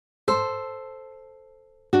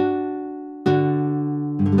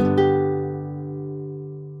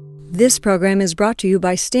This program is brought to you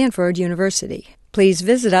by Stanford University. Please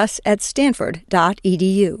visit us at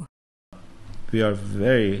stanford.edu. We are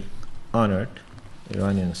very honored,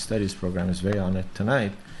 Iranian Studies program is very honored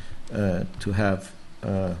tonight to have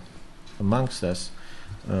amongst us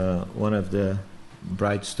one of the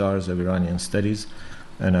bright stars of Iranian studies,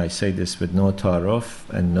 and I say this with no ta'aruf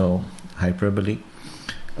and no hyperbole.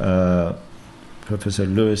 Professor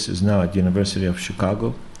Lewis is now at the University of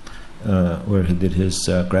Chicago, where he did his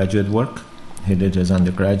graduate work. He did his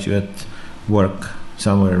undergraduate work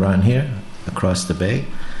somewhere around here, across the bay.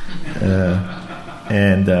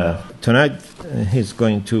 And tonight he's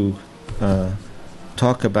going to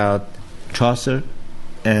talk about Chaucer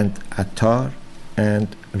and Attar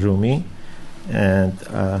and Rumi. And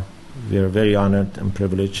we are very honored and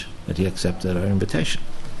privileged that he accepted our invitation.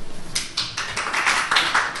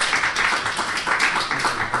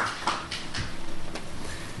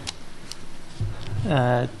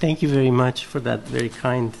 Thank you very much for that very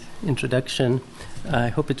kind introduction. I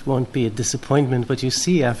hope it won't be a disappointment what you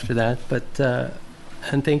see after that,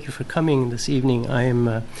 and thank you for coming this evening. I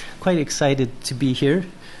am quite excited to be here,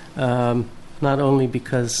 not only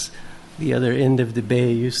because the other end of the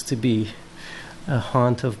bay used to be a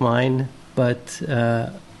haunt of mine, but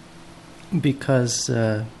because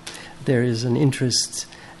there is an interest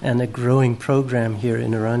and a growing program here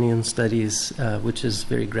in Iranian studies, which is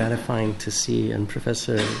very gratifying to see. And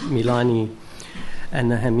Professor Milani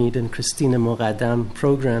and Hamid and Christina Moghadam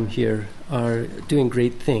program here are doing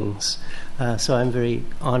great things. So I'm very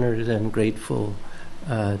honored and grateful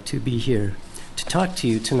to be here to talk to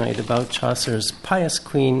you tonight about Chaucer's Pious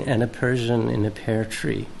Queen and a Persian in a Pear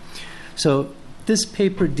Tree. So this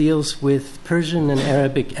paper deals with Persian and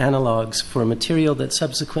Arabic analogs for material that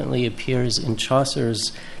subsequently appears in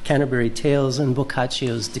Chaucer's Canterbury Tales and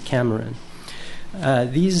Boccaccio's Decameron.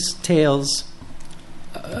 These tales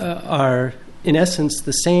are, in essence,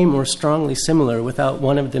 the same or strongly similar without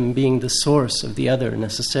one of them being the source of the other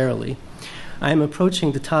necessarily. I am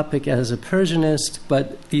approaching the topic as a Persianist,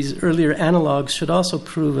 but these earlier analogs should also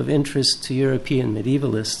prove of interest to European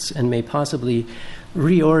medievalists and may possibly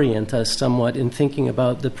reorient us somewhat in thinking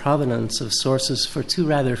about the provenance of sources for two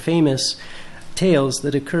rather famous tales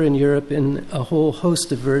that occur in Europe in a whole host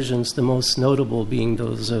of versions, the most notable being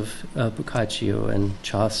those of Boccaccio and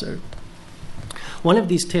Chaucer. One of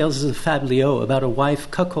these tales is a fabliau about a wife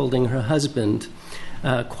cuckolding her husband,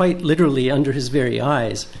 quite literally under his very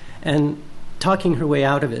eyes, and talking her way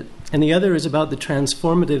out of it. And the other is about the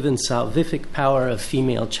transformative and salvific power of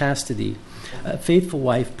female chastity, a faithful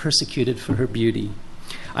wife persecuted for her beauty.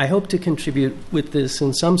 I hope to contribute with this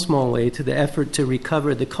in some small way to the effort to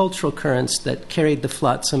recover the cultural currents that carried the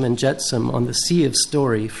flotsam and jetsam on the sea of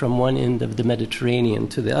story from one end of the Mediterranean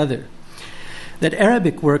to the other. That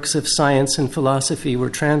Arabic works of science and philosophy were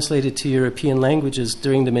translated to European languages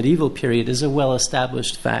during the medieval period is a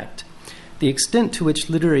well-established fact. The extent to which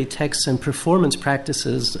literary texts and performance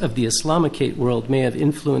practices of the Islamicate world may have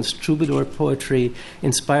influenced troubadour poetry,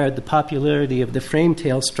 inspired the popularity of the frame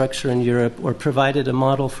tale structure in Europe, or provided a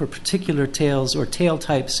model for particular tales or tale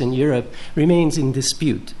types in Europe remains in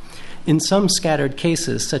dispute. In some scattered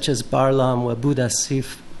cases, such as Barlam wa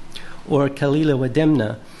Budasif or Kalila wa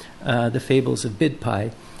Demna, the fables of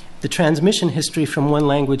Bidpai, the transmission history from one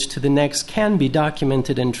language to the next can be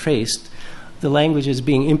documented and traced. The languages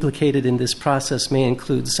being implicated in this process may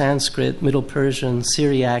include Sanskrit, Middle Persian,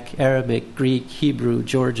 Syriac, Arabic, Greek, Hebrew,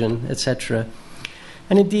 Georgian, etc.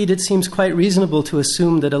 And indeed, it seems quite reasonable to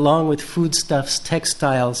assume that along with foodstuffs,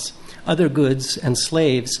 textiles, other goods, and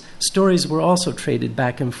slaves, stories were also traded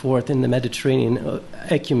back and forth in the Mediterranean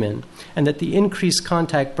ecumen, and that the increased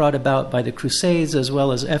contact brought about by the Crusades, as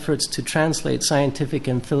well as efforts to translate scientific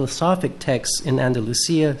and philosophic texts in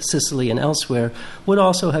Andalusia, Sicily, and elsewhere, would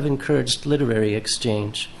also have encouraged literary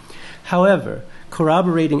exchange. However,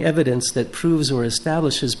 corroborating evidence that proves or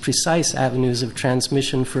establishes precise avenues of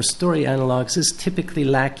transmission for story analogs is typically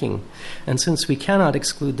lacking, and since we cannot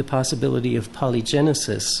exclude the possibility of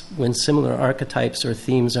polygenesis when similar archetypes or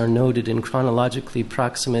themes are noted in chronologically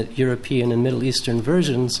proximate European and Middle Eastern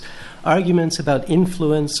versions, arguments about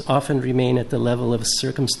influence often remain at the level of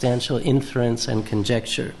circumstantial inference and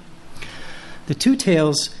conjecture. The two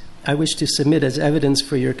tales I wish to submit as evidence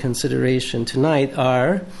for your consideration tonight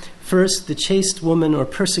are, first, the chaste woman or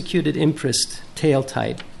persecuted empress tale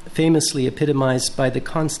type, famously epitomized by the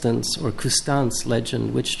Constance or Constance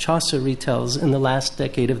legend, which Chaucer retells in the last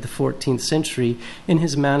decade of the 14th century in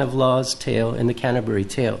his Man of Law's tale in the Canterbury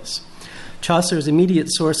Tales. Chaucer's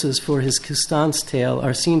immediate sources for his Constance tale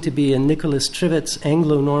are seen to be in Nicholas Trivett's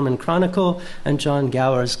Anglo-Norman Chronicle and John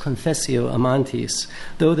Gower's Confessio Amantis,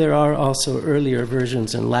 though there are also earlier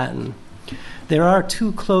versions in Latin. There are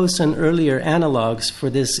two close and earlier analogues for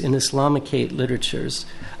this in Islamicate literatures: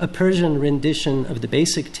 a Persian rendition of the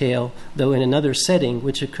basic tale, though in another setting,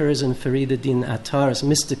 which occurs in Fariduddin Attar's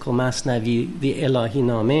mystical Masnavi, the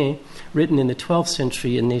Elahi-Nameh, written in the 12th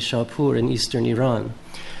century in Nishapur in eastern Iran.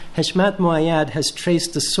 Heshmat Muayyad has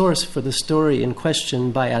traced the source for the story in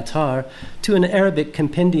question by Attar to an Arabic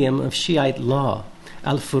compendium of Shiite law,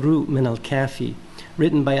 Al-Furu' min al-Kafi,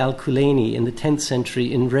 written by Al-Kulaini in the 10th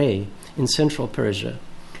century in Ray, in central Persia.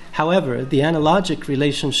 However, the analogic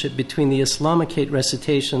relationship between the Islamicate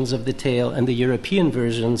recitations of the tale and the European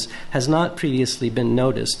versions has not previously been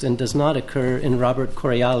noticed and does not occur in Robert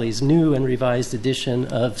Correali's new and revised edition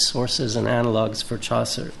of Sources and Analogues for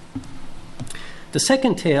Chaucer. The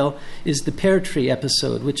second tale is the pear tree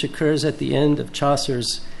episode, which occurs at the end of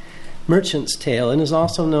Chaucer's Merchant's Tale and is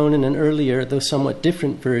also known in an earlier, though somewhat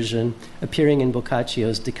different version, appearing in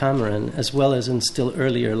Boccaccio's Decameron, as well as in still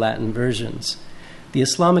earlier Latin versions. The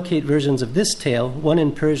Islamicate versions of this tale, one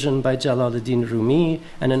in Persian by Jalaluddin Rumi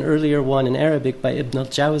and an earlier one in Arabic by Ibn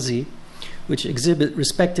al-Jawzi, which exhibit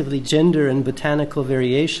respectively gender and botanical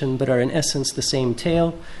variation but are in essence the same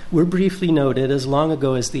tale, were briefly noted as long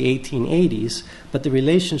ago as the 1880s, but the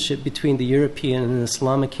relationship between the European and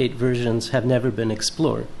Islamicate versions have never been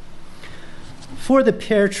explored. For the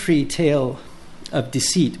pear tree tale of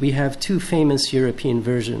deceit, we have two famous European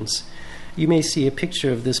versions. You may see a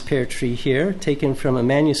picture of this pear tree here, taken from a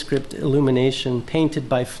manuscript illumination painted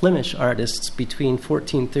by Flemish artists between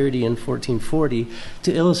 1430 and 1440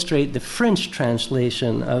 to illustrate the French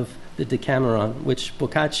translation of the Decameron, which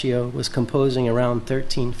Boccaccio was composing around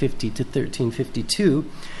 1350 to 1352,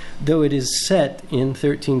 though it is set in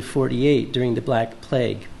 1348 during the Black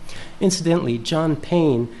Plague. Incidentally, John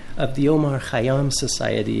Payne of the Omar Khayyam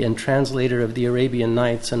Society and translator of the Arabian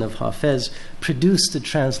Nights and of Hafez produced a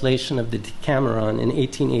translation of the Decameron in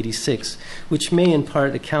 1886, which may in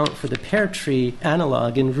part account for the pear tree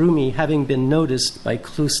analog in Rumi having been noticed by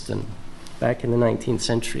Clouston back in the 19th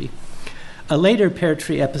century. A later pear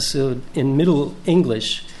tree episode in Middle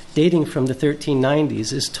English, dating from the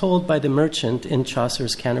 1390s, is told by the merchant in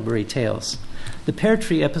Chaucer's Canterbury Tales. The pear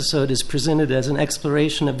tree episode is presented as an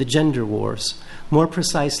exploration of the gender wars. More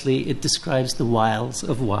precisely, it describes the wiles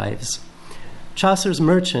of wives. Chaucer's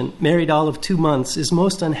merchant, married all of 2 months, is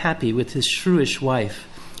most unhappy with his shrewish wife,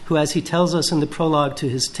 who, as he tells us in the prologue to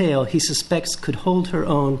his tale, he suspects could hold her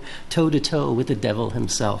own toe-to-toe with the devil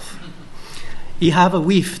himself. "I have a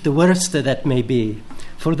wife, the worste that may be,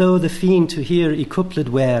 for though the fiend to hear I coupled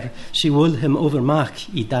were, she will him overmak,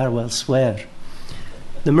 I dar well swear."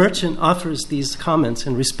 The merchant offers these comments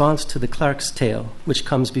in response to the clerk's tale, which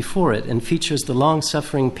comes before it and features the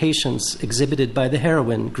long-suffering patience exhibited by the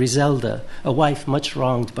heroine, Griselda, a wife much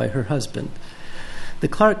wronged by her husband. The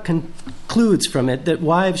clerk concludes from it that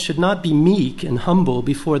wives should not be meek and humble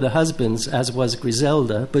before the husbands, as was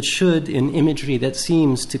Griselda, but should, in imagery that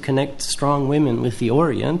seems to connect strong women with the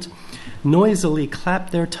Orient, noisily clap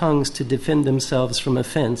their tongues to defend themselves from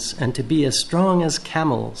offense, and to be as strong as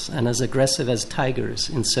camels and as aggressive as tigers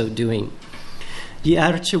in so doing. Ye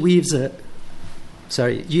archeweavers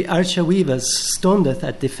stondeth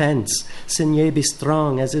at defense, sin ye be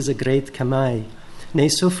strong as is a great Kamai. Ne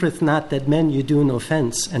suffereth not that men you do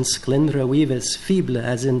offense, and sklindra weaves feeble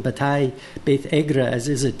as in bataille, beth egra as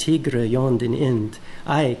is a tigre yond in Ind,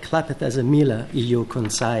 aye clappeth as a mila iyo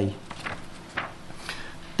consai.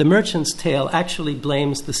 The merchant's tale actually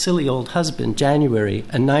blames the silly old husband, January,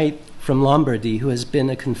 a knight from Lombardy who has been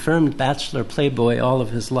a confirmed bachelor playboy all of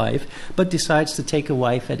his life, but decides to take a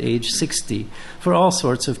wife at age 60 for all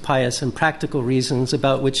sorts of pious and practical reasons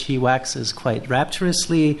about which he waxes quite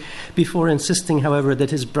rapturously, before insisting, however, that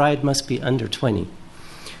his bride must be under 20.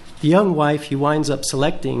 The young wife he winds up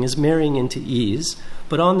selecting is marrying into ease,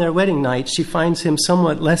 but on their wedding night she finds him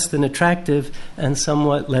somewhat less than attractive and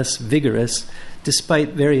somewhat less vigorous,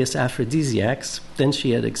 despite various aphrodisiacs, than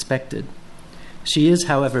she had expected. She is,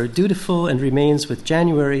 however, dutiful and remains with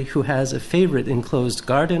January, who has a favorite enclosed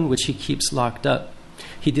garden which he keeps locked up.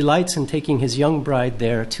 He delights in taking his young bride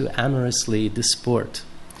there to amorously disport.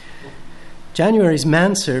 January's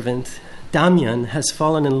manservant, Damian, has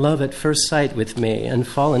fallen in love at first sight with May and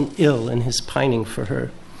fallen ill in his pining for her.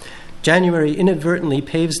 January inadvertently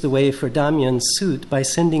paves the way for Damian's suit by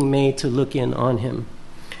sending May to look in on him.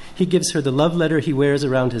 He gives her the love letter he wears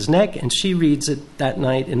around his neck, and she reads it that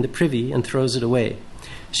night in the privy and throws it away.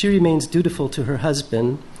 She remains dutiful to her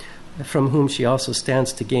husband, from whom she also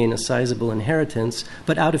stands to gain a sizable inheritance,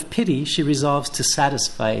 but out of pity she resolves to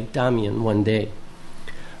satisfy Damian one day.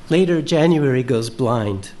 Later, January goes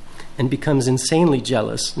blind and becomes insanely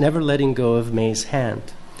jealous, never letting go of May's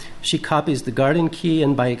hand. She copies the garden key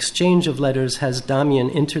and by exchange of letters has Damian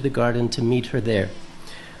enter the garden to meet her there.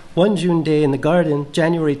 One June day in the garden,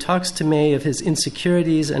 January talks to May of his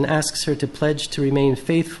insecurities and asks her to pledge to remain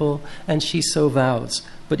faithful, and she so vows.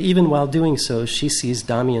 But even while doing so, she sees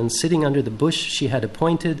Damian sitting under the bush she had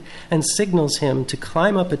appointed and signals him to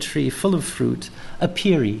climb up a tree full of fruit, a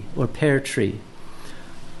Pear or pear tree.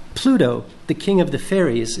 Pluto, the king of the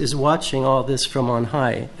fairies, is watching all this from on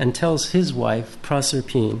high and tells his wife,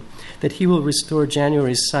 Proserpine, that he will restore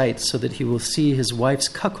January's sight so that he will see his wife's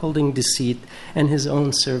cuckolding deceit and his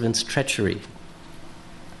own servant's treachery.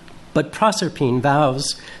 But Proserpine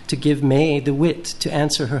vows to give May the wit to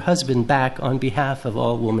answer her husband back on behalf of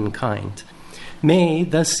all womankind. May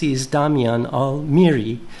thus sees Damian all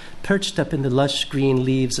merry, perched up in the lush green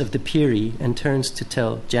leaves of the Pear, and turns to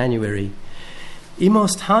tell January,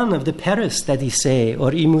 Imost han of the Paris that he say,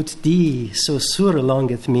 or imut di, so sur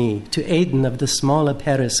longeth me, to Aiden of the smaller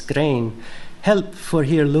Paris grain, help for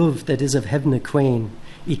here love that is of heaven a quain.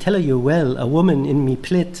 I tell you well, a woman in me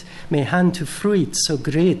plit may hand to fruit so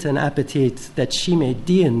great an appetite that she may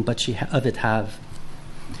dien but she of it have.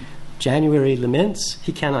 January laments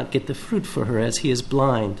he cannot get the fruit for her as he is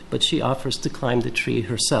blind, but she offers to climb the tree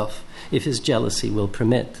herself, if his jealousy will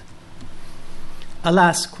permit.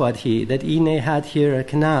 Alas, quod he, that I ne had here a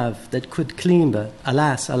canav that could climbe.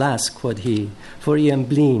 Alas, alas, quod he, for I am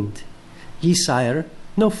blind. Ye, sire,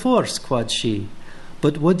 no force, quod she,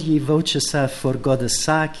 but would ye vouchsafe for God's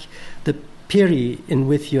sake, the Pear in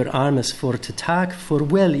with your armes for to take, for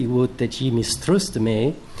well I would that ye mistruste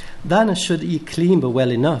me, then should I climbe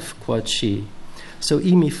well enough, quod she, so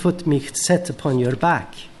I me foot mich set upon your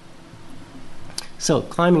back. So,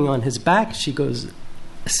 climbing on his back, she goes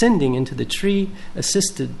ascending into the tree,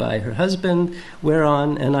 assisted by her husband,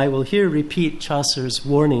 whereon, and I will here repeat Chaucer's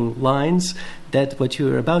warning lines, that what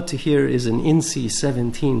you are about to hear is an INSEE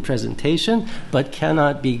 17 presentation, but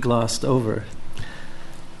cannot be glossed over.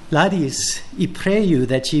 Laddies, I pray you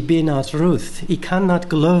that ye be not ruth, I cannot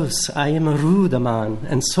glose, I am a rude man,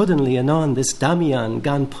 and suddenly anon this Damian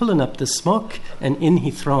gan pulling up the smoke, and in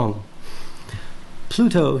he throng.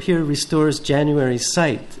 Pluto here restores January's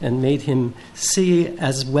sight and made him see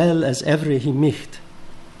as well as ever he micht.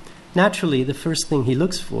 Naturally, the first thing he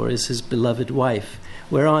looks for is his beloved wife,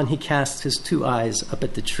 whereon he casts his two eyes up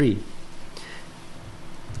at the tree,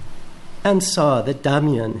 and saw that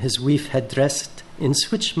Damian his wife had dressed in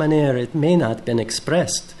swich manner it may not been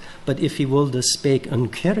expressed, but if he woulde spake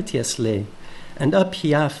uncourteously, and up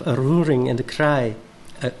he af a roaring and a cry,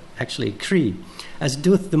 a cry, as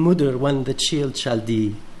doth the mother when the child shall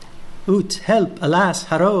die. Out, help, alas,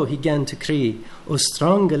 harrow, he gan to cry, O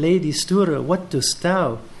strong lady Stura, what dost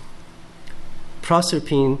thou?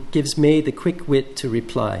 Proserpine gives May the quick wit to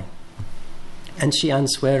reply. And she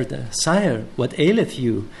answered, Sire, what aileth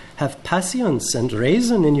you? Have patience and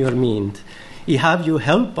reason in your mind. I have you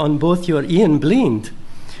help on both your eye and blind.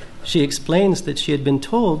 She explains that she had been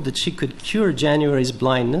told that she could cure January's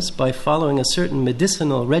blindness by following a certain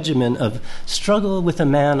medicinal regimen of struggle with a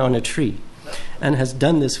man on a tree, and has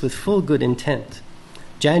done this with full good intent.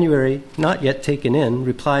 January, not yet taken in,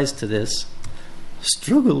 replies to this.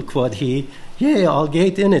 Struggle, quod he, yea,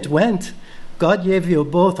 algate in it went. God gave you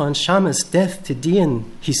both on Shamus death to dien.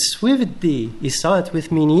 He swived thee, he saw it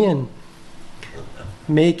with mine e'en.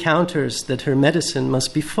 May counters that her medicine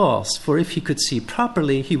must be false, for if he could see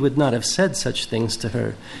properly, he would not have said such things to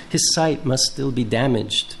her. His sight must still be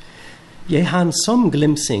damaged. Ye han some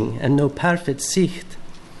glimpsing, and no perfect sicht.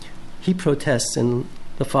 He protests in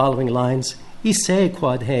the following lines, I say,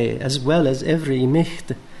 quod he, as well as every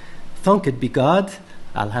micht. Thanked be God,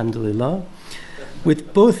 alhamdulillah,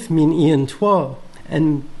 with both mine e'en twa,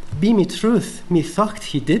 and be me truth, me thocht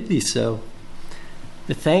he did thee so.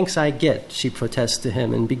 The thanks I get, she protests to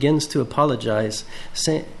him, and begins to apologize,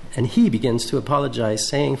 and he begins to apologize,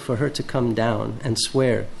 saying for her to come down and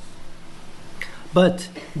swear. But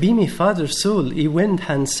be me father soul, I wind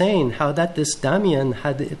han saying how that this Damian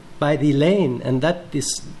had by thee lain, and that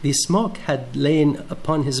the smoke had lain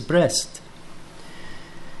upon his breast.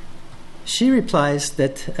 She replies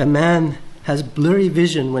that a man has blurry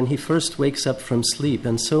vision when he first wakes up from sleep,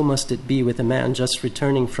 and so must it be with a man just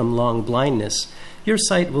returning from long blindness. Your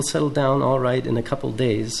sight will settle down all right in a couple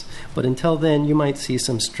days, but until then you might see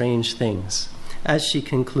some strange things. As she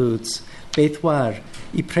concludes, Beithwar,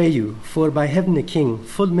 I pray you, for by heaven the king,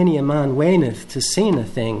 full many a man waneth to seen a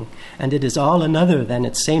thing, and it is all another than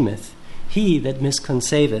it seemeth. He that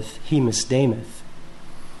misconceveth, he misdameth.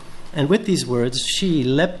 And with these words, she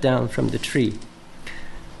leapt down from the tree.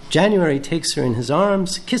 January takes her in his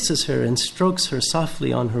arms, kisses her, and strokes her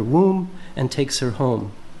softly on her womb, and takes her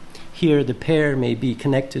home. Here the pear may be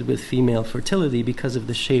connected with female fertility because of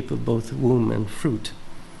the shape of both womb and fruit.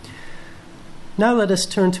 Now let us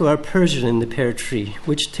turn to our Persian in the pear tree,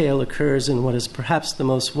 which tale occurs in what is perhaps the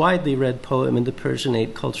most widely read poem in the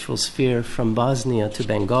Persianate cultural sphere from Bosnia to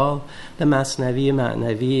Bengal, the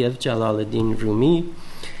Masnavi of Jalaluddin Rumi.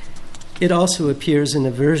 It also appears in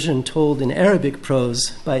a version told in Arabic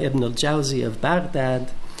prose by Ibn al-Jawzi of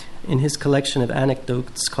Baghdad in his collection of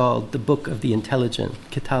anecdotes called The Book of the Intelligent,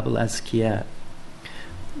 Kitab al-Azkiya.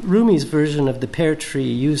 Rumi's version of the pear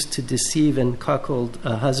tree used to deceive and cuckold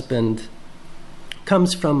a husband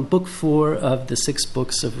comes from Book 4 of the 6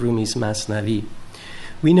 books of Rumi's Masnavi.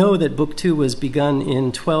 We know that Book 2 was begun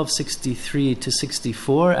in 1263 to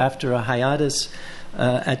 64 after a hiatus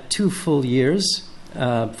at 2 full years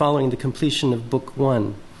following the completion of Book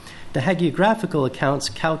 1. The hagiographical accounts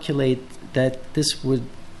calculate that this would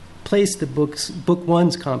place the Book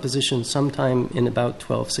 1's composition sometime in about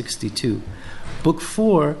 1262. Book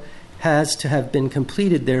 4 has to have been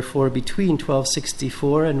completed, therefore, between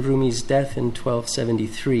 1264 and Rumi's death in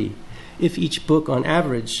 1273. If each book, on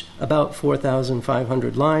average, about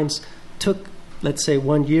 4,500 lines, took, let's say,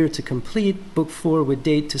 1 year to complete, Book 4 would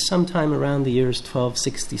date to sometime around the years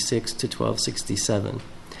 1266 to 1267.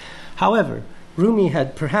 However, Rumi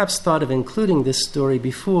had perhaps thought of including this story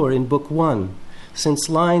before in Book 1, since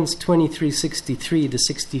lines 2363 to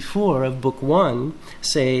 64 of Book 1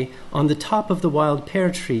 say, "On the top of the wild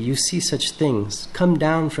pear tree you see such things. Come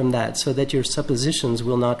down from that so that your suppositions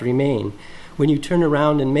will not remain. When you turn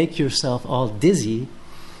around and make yourself all dizzy,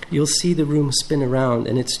 you'll see the room spin around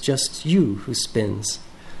and it's just you who spins.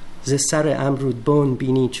 Ze sar amrud bon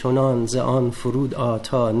bini chonan ze an furud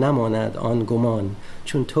ata namanad an goman.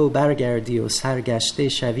 Chun to bargardi o sargashte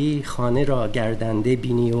shavi khane ra gardande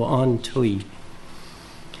bini o an toi."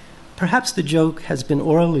 Perhaps the joke has been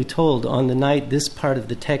orally told on the night this part of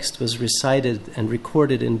the text was recited and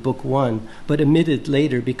recorded in Book 1, but omitted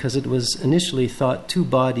later because it was initially thought too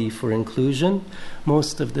bawdy for inclusion.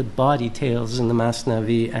 Most of the bawdy tales in the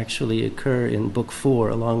Masnavi actually occur in Book 4,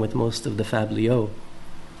 along with most of the fabliaux.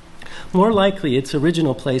 More likely, its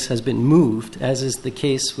original place has been moved, as is the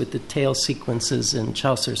case with the tale sequences in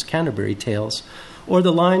Chaucer's Canterbury Tales, or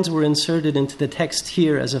the lines were inserted into the text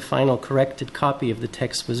here as a final corrected copy of the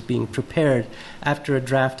text was being prepared after a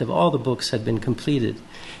draft of all the books had been completed.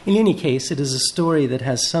 In any case, it is a story that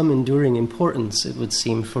has some enduring importance, it would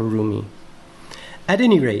seem, for Rumi. At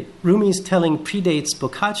any rate, Rumi's telling predates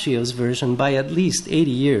Boccaccio's version by at least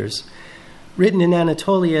 80 years. Written in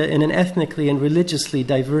Anatolia in an ethnically and religiously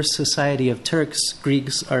diverse society of Turks,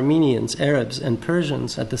 Greeks, Armenians, Arabs, and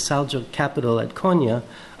Persians at the Seljuk capital at Konya,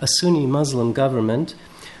 a Sunni Muslim government,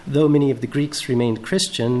 though many of the Greeks remained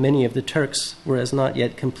Christian, many of the Turks were as not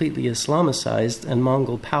yet completely Islamicized, and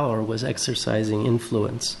Mongol power was exercising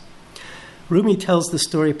influence. Rumi tells the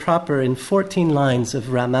story proper in 14 lines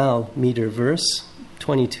of Ramal meter verse,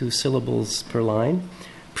 22 syllables per line,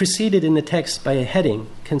 preceded in the text by a heading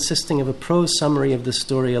consisting of a prose summary of the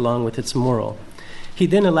story along with its moral. He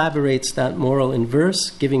then elaborates that moral in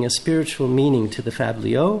verse, giving a spiritual meaning to the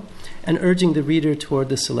fabliaux and urging the reader toward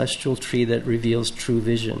the celestial tree that reveals true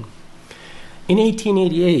vision. In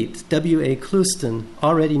 1888, W.A. Clouston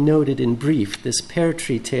already noted in brief this pear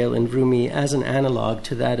tree tale in Rumi as an analog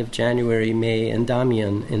to that of January, May, and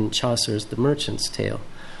Damian in Chaucer's The Merchant's Tale.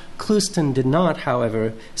 Clouston did not,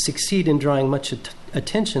 however, succeed in drawing much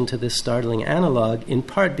attention to this startling analog, in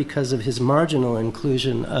part because of his marginal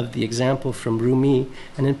inclusion of the example from Rumi,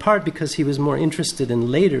 and in part because he was more interested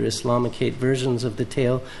in later Islamicate versions of the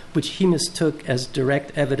tale, which he mistook as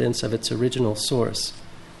direct evidence of its original source.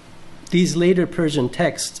 These later Persian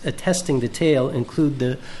texts attesting the tale include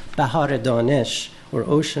the Bahar-e Danesh, or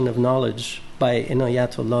Ocean of Knowledge, by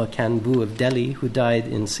Inayatullah Kanbu of Delhi, who died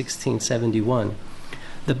in 1671.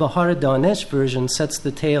 The Bahar-e Danesh version sets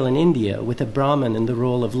the tale in India, with a Brahmin in the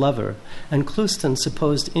role of lover, and Clouston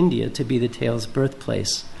supposed India to be the tale's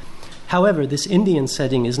birthplace. However, this Indian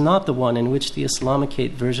setting is not the one in which the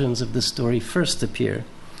Islamicate versions of the story first appear,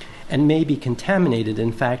 and may be contaminated,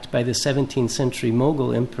 in fact, by the 17th century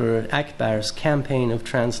Mughal Emperor Akbar's campaign of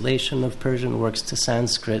translation of Persian works to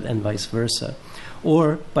Sanskrit and vice versa,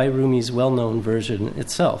 or by Rumi's well-known version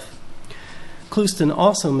itself. Clouston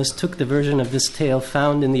also mistook the version of this tale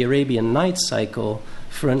found in the Arabian Nights cycle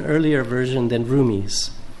for an earlier version than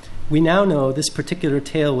Rumi's. We now know this particular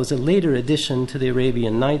tale was a later addition to the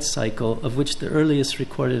Arabian Nights cycle, of which the earliest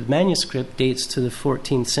recorded manuscript dates to the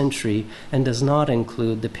 14th century and does not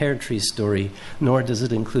include the pear tree story, nor does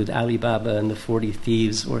it include Ali Baba and the 40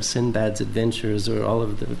 Thieves or Sinbad's Adventures or all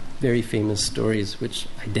of the very famous stories which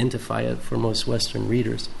identify it for most Western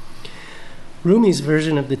readers. Rumi's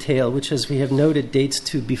version of the tale, which as we have noted dates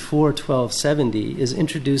to before 1270, is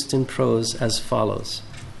introduced in prose as follows.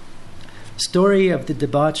 Story of the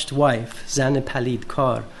debauched wife, Zan Palid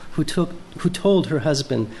Kar, who told her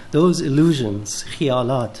husband, those illusions,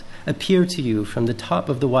 khialat, appear to you from the top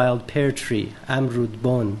of the wild pear tree, Amrud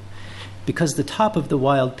Bon, because the top of the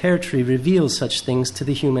wild pear tree reveals such things to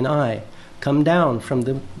the human eye. Come down from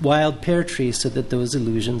the wild pear tree so that those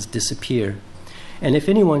illusions disappear. And if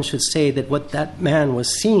anyone should say that what that man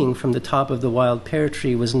was seeing from the top of the wild pear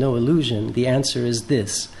tree was no illusion, the answer is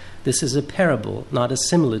this. This is a parable, not a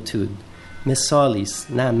similitude. Mesalis,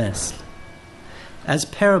 na mesl. As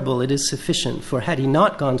parable, it is sufficient, for had he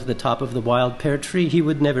not gone to the top of the wild pear tree, he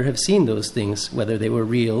would never have seen those things, whether they were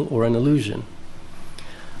real or an illusion.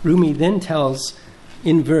 Rumi then tells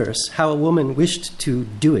in verse how a woman wished to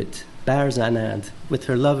do it, bar zanad, with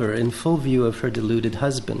her lover in full view of her deluded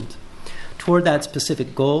husband. Toward that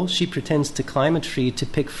specific goal, she pretends to climb a tree to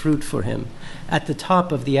pick fruit for him. At the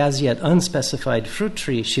top of the as yet unspecified fruit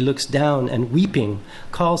tree, she looks down and, weeping,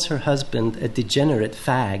 calls her husband a degenerate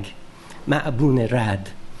fag, ma'abune rad,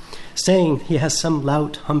 saying he has some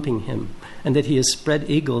lout humping him, and that he is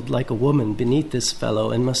spread-eagled like a woman beneath this fellow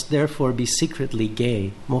and must therefore be secretly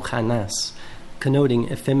gay, mokhanas,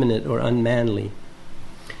 connoting effeminate or unmanly.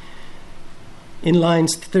 In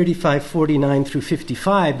lines 35, 49 through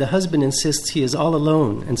 55, the husband insists he is all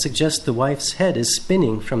alone and suggests the wife's head is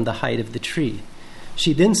spinning from the height of the tree.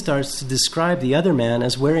 She then starts to describe the other man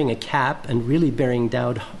as wearing a cap and really bearing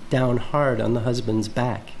down hard on the husband's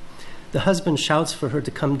back. The husband shouts for her to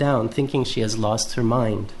come down, thinking she has lost her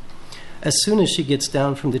mind. As soon as she gets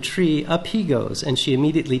down from the tree, up he goes, and she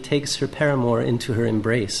immediately takes her paramour into her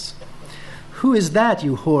embrace. "Who is that,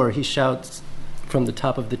 you whore?" he shouts from the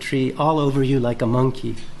top of the tree, "all over you like a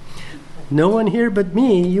monkey." "No one here but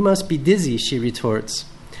me, you must be dizzy," she retorts.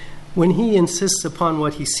 When he insists upon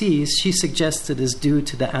what he sees, she suggests it is due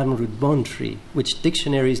to the Amrud Bon tree, which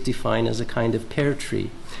dictionaries define as a kind of pear tree.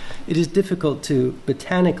 It is difficult to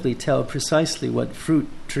botanically tell precisely what fruit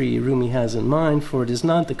tree Rumi has in mind, for it is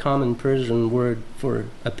not the common Persian word for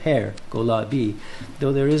a pear, golabi,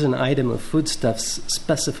 though there is an item of foodstuffs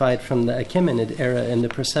specified from the Achaemenid era in the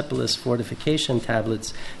Persepolis fortification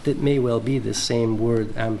tablets that may well be the same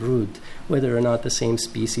word, amrud, whether or not the same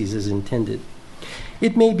species is intended.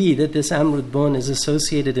 It may be that this amrud bon is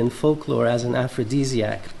associated in folklore as an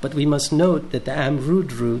aphrodisiac, but we must note that the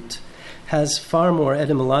amrud root has far more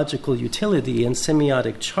etymological utility and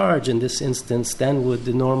semiotic charge in this instance than would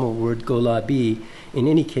the normal word golabi in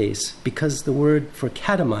any case, because the word for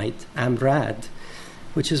catamite, amrad,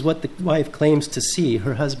 which is what the wife claims to see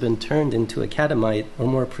her husband turned into a catamite, or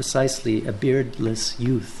more precisely a beardless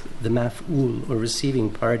youth, the maf'ul, or receiving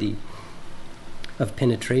party of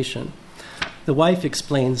penetration. The wife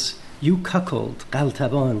explains, "You cuckold,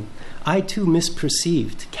 Galtaban, I too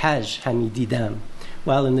misperceived, kaj hamididam,"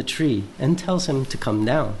 while in the tree, and tells him to come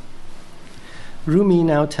down. Rumi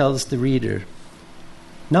now tells the reader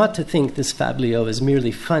not to think this fablio is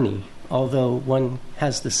merely funny, although one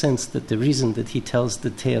has the sense that the reason that he tells the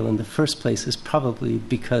tale in the first place is probably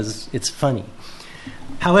because it's funny.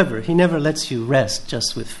 However, he never lets you rest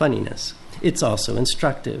just with funniness. It's also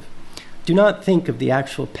instructive. Do not think of the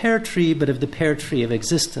actual pear tree, but of the pear tree of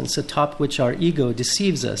existence, atop which our ego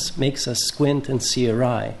deceives us, makes us squint and see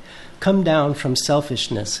awry. Come down from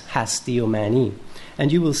selfishness, hastiomani,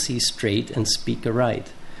 and you will see straight and speak aright.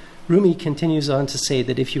 Rumi continues on to say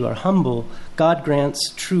that if you are humble, God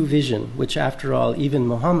grants true vision, which after all even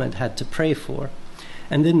Muhammad had to pray for.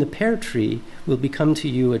 And then the pear tree will become to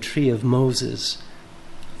you a tree of Moses,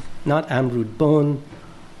 not Amrud Bon,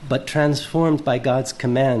 but transformed by God's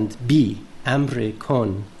command, be, ambre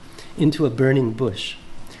kon, into a burning bush.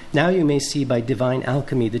 Now you may see by divine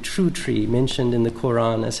alchemy the true tree mentioned in the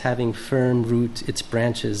Quran as having firm root its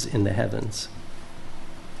branches in the heavens.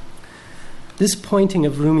 This pointing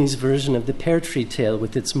of Rumi's version of the pear tree tale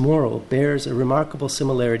with its moral bears a remarkable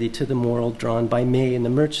similarity to the moral drawn by May in the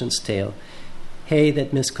Merchant's Tale. He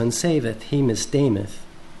that misconceveth, he misdameth.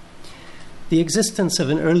 The existence of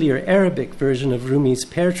an earlier Arabic version of Rumi's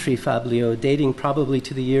pear tree fablio, dating probably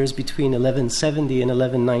to the years between 1170 and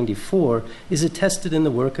 1194, is attested in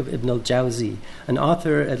the work of Ibn al-Jawzi, an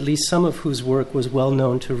author at least some of whose work was well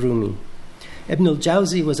known to Rumi. Ibn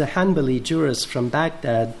al-Jawzi was a Hanbali jurist from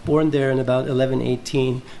Baghdad, born there in about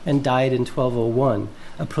 1118 and died in 1201,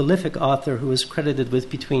 a prolific author who is credited with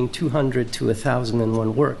between 200 to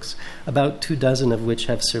 1,001 works, about 24 of which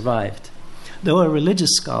have survived. Though a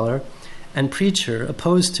religious scholar and preacher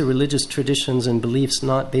opposed to religious traditions and beliefs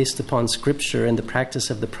not based upon scripture and the practice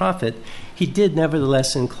of the Prophet, he did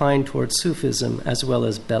nevertheless incline towards Sufism as well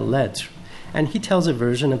as belles lettres. And he tells a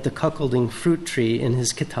version of the cuckolding fruit tree in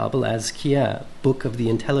his Kitab al-Azkiya, Book of the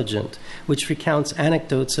Intelligent, which recounts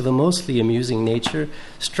anecdotes of a mostly amusing nature,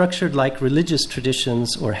 structured like religious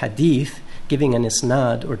traditions or hadith, giving an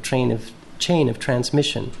isnad or chain of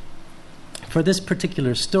transmission. For this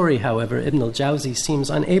particular story, however, Ibn al-Jawzi seems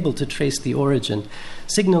unable to trace the origin,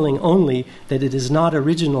 signaling only that it is not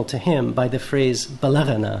original to him by the phrase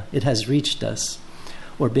 "balaghana," it has reached us,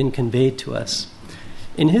 or been conveyed to us.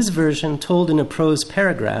 In his version, told in a prose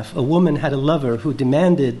paragraph, a woman had a lover who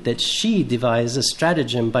demanded that she devise a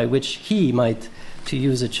stratagem by which he might, to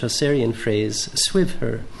use a Chaucerian phrase, swive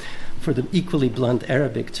her, for the equally blunt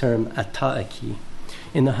Arabic term ata'aki,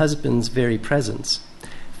 in the husband's very presence.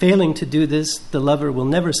 Failing to do this, the lover will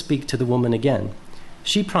never speak to the woman again.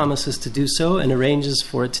 She promises to do so and arranges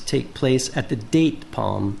for it to take place at the date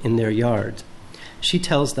palm in their yard. She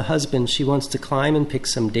tells the husband she wants to climb and pick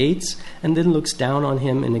some dates, and then looks down on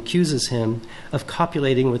him and accuses him of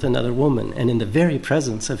copulating with another woman, and in the very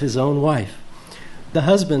presence of his own wife. The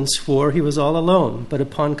husband swore he was all alone, but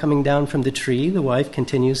upon coming down from the tree, the wife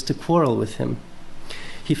continues to quarrel with him.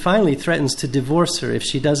 He finally threatens to divorce her if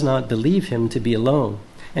she does not believe him to be alone,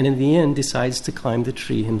 and in the end decides to climb the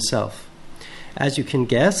tree himself. As you can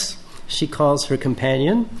guess, she calls her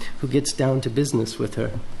companion, who gets down to business with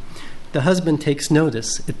her. The husband takes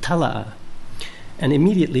notice, ittala'a, and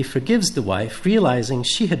immediately forgives the wife, realizing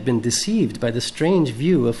she had been deceived by the strange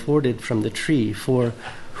view afforded from the tree. For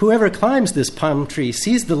whoever climbs this palm tree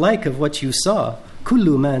sees the like of what you saw.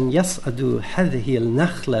 Kullu man yas'adu hadhihi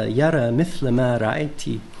al-nakhla yara mithla ma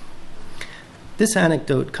ra'ayti. This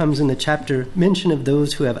anecdote comes in the chapter mention of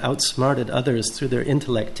those who have outsmarted others through their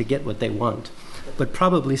intellect to get what they want, but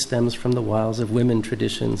probably stems from the wiles of women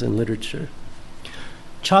traditions and literature.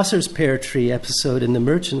 Chaucer's pear tree episode in The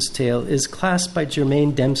Merchant's Tale is classed by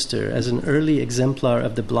Germaine Dempster as an early exemplar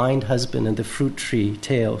of the blind husband and the fruit tree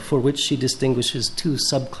tale, for which she distinguishes two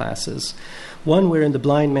subclasses. One wherein the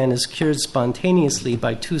blind man is cured spontaneously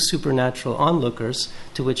by two supernatural onlookers,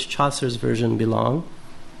 to which Chaucer's version belongs,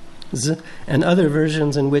 and other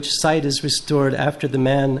versions in which sight is restored after the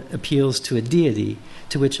man appeals to a deity,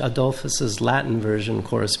 to which Adolphus's Latin version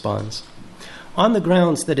corresponds. On the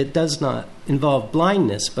grounds that it does not involve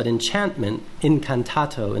blindness but enchantment,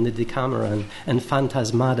 incantato in the Decameron and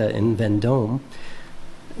phantasmata in Vendôme,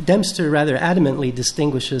 Dempster rather adamantly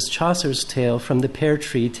distinguishes Chaucer's tale from the pear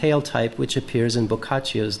tree tale type which appears in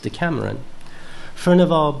Boccaccio's Decameron.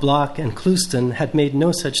 Furnival, Bloch, and Clouston had made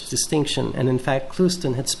no such distinction, and in fact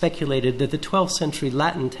Clouston had speculated that the 12th century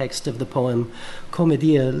Latin text of the poem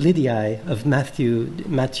Commedia Lydiae of Mathieu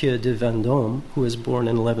de Vendôme, who was born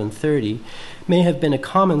in 1130, may have been a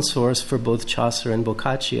common source for both Chaucer and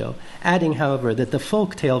Boccaccio, adding, however, that the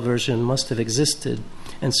folk tale version must have existed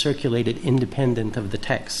and circulated independent of the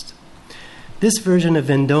text. This version of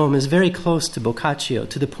Vendôme is very close to Boccaccio,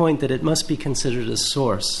 to the point that it must be considered a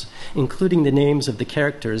source, including the names of the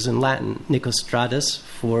characters in Latin, Nicostratus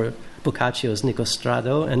for Boccaccio's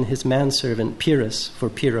Nicostrado, and his manservant Pyrrhus for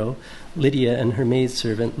Pyrrho, Lydia and her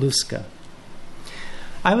maidservant Lusca.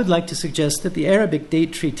 I would like to suggest that the Arabic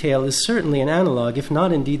date tree tale is certainly an analog, if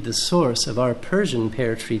not indeed the source, of our Persian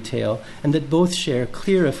pear tree tale, and that both share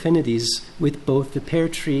clear affinities with both the pear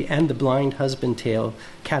tree and the blind husband tale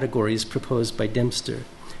categories proposed by Dempster.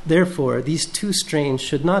 Therefore, these two strains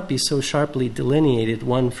should not be so sharply delineated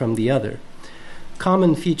one from the other.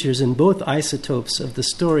 Common features in both isotopes of the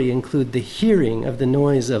story include the hearing of the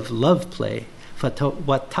noise of love play,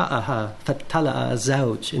 وَتَّأَهَا فَتَّلَأَ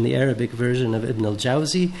زَوْجٍ in the Arabic version of Ibn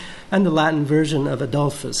al-Jawzi, and the Latin version of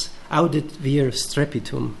Adolphus, audit vir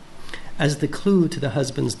strepitum, as the clue to the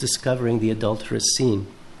husband's discovering the adulterous scene.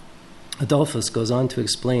 Adolphus goes on to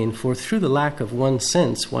explain, for through the lack of one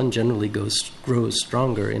sense, one generally grows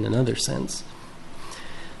stronger in another sense.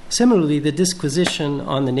 Similarly, the disquisition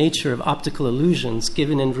on the nature of optical illusions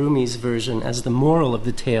given in Rumi's version as the moral of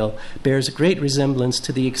the tale bears great resemblance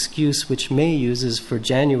to the excuse which May uses for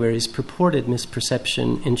January's purported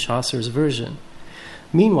misperception in Chaucer's version.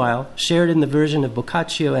 Meanwhile, shared in the version of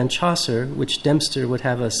Boccaccio and Chaucer, which Dempster would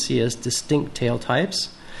have us see as distinct tale types,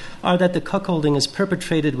 are that the cuckolding is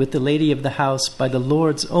perpetrated with the lady of the house by the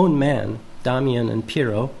lord's own man, Damian and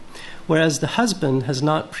Pyrrho, whereas the husband has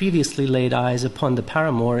not previously laid eyes upon the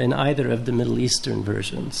paramour in either of the Middle Eastern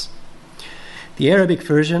versions. The Arabic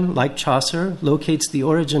version, like Chaucer, locates the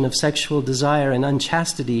origin of sexual desire and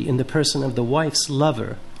unchastity in the person of the wife's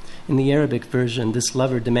lover. In the Arabic version, this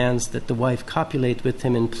lover demands that the wife copulate with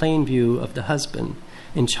him in plain view of the husband.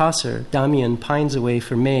 In Chaucer, Damian pines away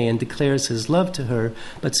for May and declares his love to her,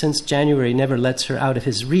 but since January never lets her out of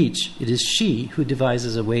his reach, it is she who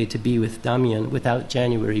devises a way to be with Damian without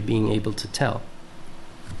January being able to tell.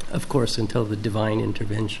 Of course, until the divine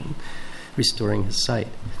intervention, restoring his sight.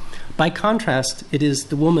 By contrast, it is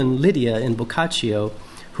the woman Lydia in Boccaccio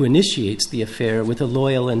who initiates the affair with a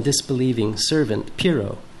loyal and disbelieving servant,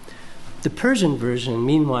 Piero. The Persian version,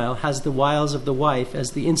 meanwhile, has the wiles of the wife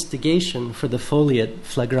as the instigation for the foliate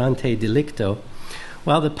flagrante delicto,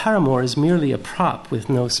 while the paramour is merely a prop with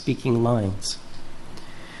no speaking lines.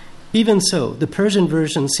 Even so, the Persian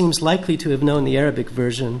version seems likely to have known the Arabic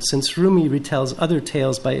version, since Rumi retells other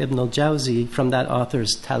tales by Ibn al-Jawzi from that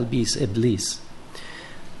author's Talbis Iblis.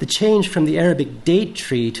 The change from the Arabic date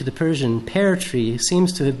tree to the Persian pear tree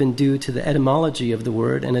seems to have been due to the etymology of the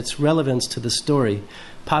word and its relevance to the story,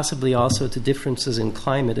 possibly also to differences in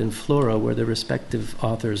climate and flora where the respective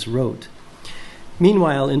authors wrote.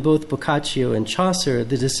 Meanwhile, in both Boccaccio and Chaucer,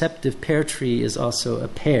 the deceptive pear tree is also a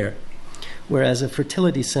pear, whereas a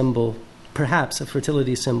fertility symbol, perhaps a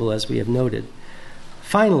fertility symbol as we have noted.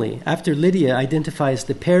 Finally, after Lydia identifies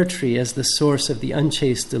the pear tree as the source of the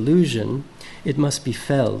unchaste illusion, it must be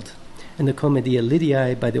felled. In the Commedia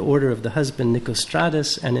Lydiae by the order of the husband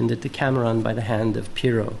Nicostratus, and in the Decameron by the hand of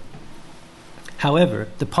Piero. However,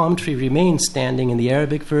 the palm tree remains standing in the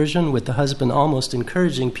Arabic version, with the husband almost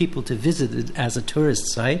encouraging people to visit it as a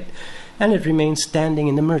tourist site, and it remains standing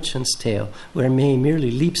in the Merchant's Tale, where May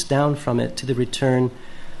merely leaps down from it to the return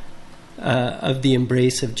of the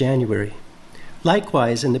embrace of January.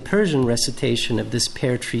 Likewise, in the Persian recitation of this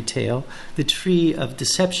pear tree tale, the tree of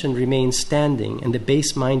deception remains standing, and the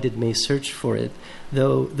base-minded may search for it,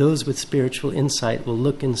 though those with spiritual insight will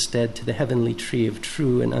look instead to the heavenly tree of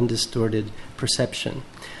true and undistorted perception.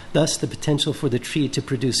 Thus, the potential for the tree to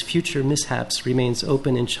produce future mishaps remains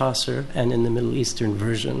open in Chaucer and in the Middle Eastern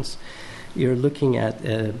versions. You're looking at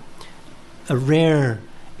a rare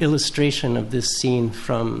illustration of this scene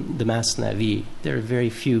from the Masnavi. There are very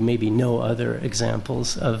few, maybe no other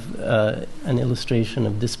examples of an illustration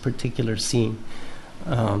of this particular scene.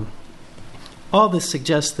 All this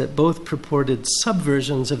suggests that both purported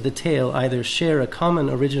subversions of the tale either share a common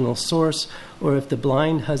original source, or if the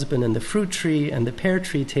blind husband and the fruit tree and the pear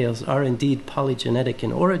tree tales are indeed polygenetic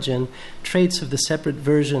in origin, traits of the separate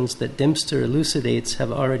versions that Dempster elucidates have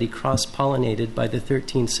already cross-pollinated by the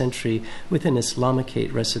 13th century with an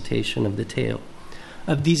Islamicate recitation of the tale.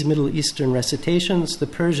 Of these Middle Eastern recitations, the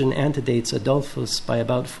Persian antedates Adolphus by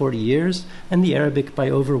about 40 years and the Arabic by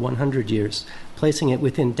over 100 years, placing it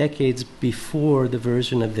within decades before the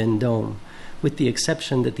version of Vendôme, with the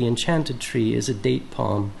exception that the enchanted tree is a date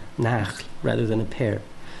palm, nakhl, rather than a pear.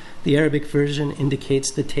 The Arabic version indicates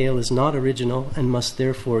the tale is not original and must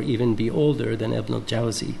therefore even be older than Ibn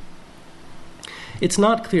al-Jawzi. It's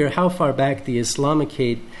not clear how far back the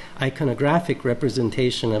Islamicate iconographic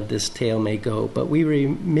representation of this tale may go, but we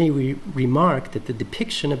may remark that the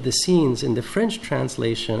depiction of the scenes in the French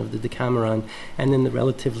translation of the Decameron and in the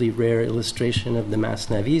relatively rare illustration of the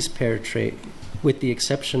Masnavi's pear tree, with the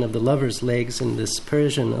exception of the lover's legs in this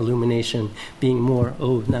Persian illumination being more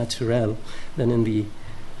au naturel than in the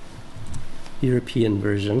European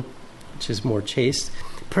version, which is more chaste,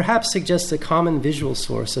 perhaps suggests a common visual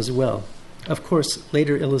source as well. Of course,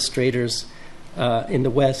 later illustrators in the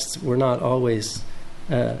West were not always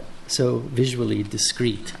so visually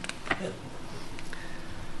discreet.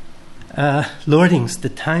 Lordings, the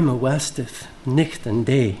time awasteth, nicht and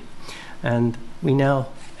day. And we now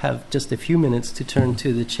have just a few minutes to turn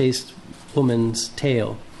to the chaste woman's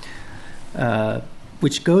tale,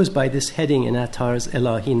 which goes by this heading in Attar's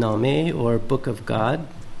Elahi Nameh, or Book of God,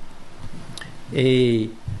 a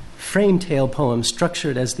frame tale poem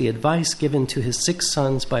structured as the advice given to his 6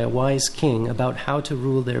 sons by a wise king about how to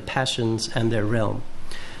rule their passions and their realm.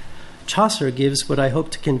 Chaucer gives what I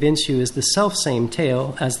hope to convince you is the selfsame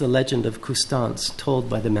tale as the legend of Constance told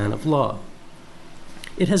by the man of law.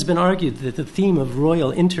 It has been argued that the theme of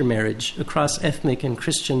royal intermarriage across ethnic and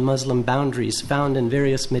Christian Muslim boundaries found in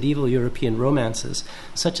various medieval European romances,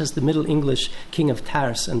 such as the Middle English King of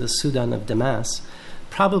Tars and the Sudan of Damas,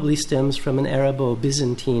 probably stems from an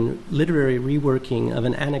Arabo-Byzantine literary reworking of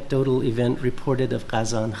an anecdotal event reported of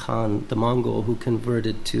Ghazan Khan, the Mongol who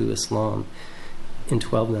converted to Islam in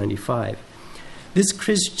 1295. This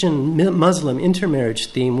Christian-Muslim intermarriage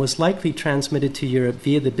theme was likely transmitted to Europe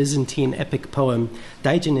via the Byzantine epic poem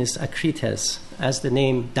Diogenes Acrites. As the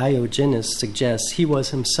name Diogenes suggests, he was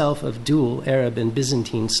himself of dual Arab and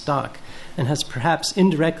Byzantine stock, and has perhaps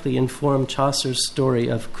indirectly informed Chaucer's story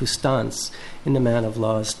of Constance in the Man of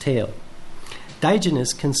Law's tale.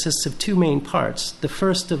 Diogenes consists of two main parts, the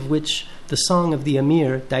first of which, the Song of the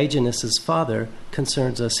Emir, Diogenes' father,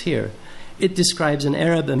 concerns us here. It describes an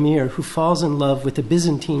Arab emir who falls in love with a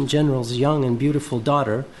Byzantine general's young and beautiful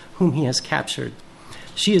daughter, whom he has captured.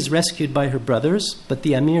 She is rescued by her brothers, but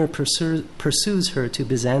the emir pursues her to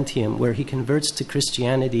Byzantium, where he converts to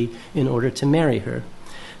Christianity in order to marry her.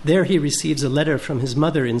 There he receives a letter from his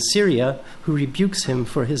mother in Syria, who rebukes him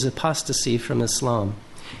for his apostasy from Islam.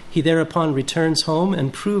 He thereupon returns home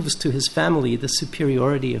and proves to his family the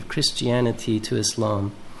superiority of Christianity to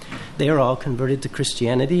Islam. They are all converted to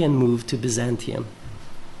Christianity and moved to Byzantium.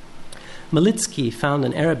 Malitsky found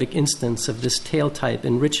an Arabic instance of this tale type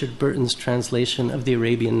in Richard Burton's translation of the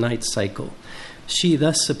Arabian Nights cycle. She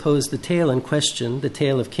thus supposed the tale in question, the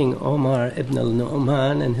tale of King Omar ibn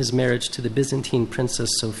al-Nu'man and his marriage to the Byzantine princess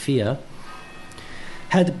Sophia,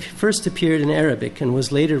 had first appeared in Arabic and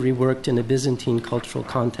was later reworked in a Byzantine cultural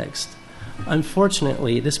context.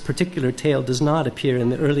 Unfortunately, this particular tale does not appear in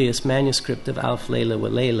the earliest manuscript of Alf Layla wa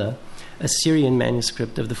Layla, a Syrian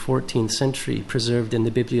manuscript of the 14th century preserved in the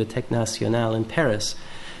Bibliothèque Nationale in Paris,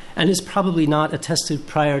 and is probably not attested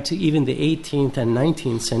prior to even the 18th and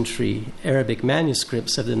 19th century Arabic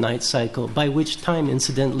manuscripts of the night cycle, by which time,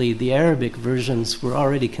 incidentally, the Arabic versions were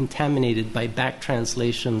already contaminated by back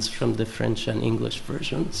translations from the French and English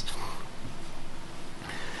versions.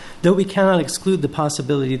 Though we cannot exclude the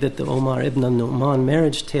possibility that the Omar ibn al-Nu'man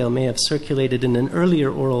marriage tale may have circulated in an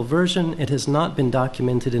earlier oral version, it has not been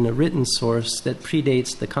documented in a written source that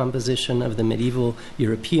predates the composition of the medieval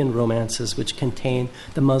European romances which contain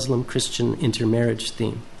the Muslim-Christian intermarriage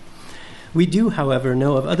theme. We do, however,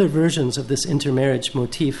 know of other versions of this intermarriage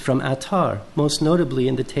motif from Attar, most notably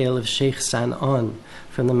in the tale of Sheikh San'an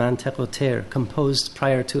from the Manteq-o-Ter, composed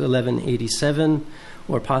prior to 1187,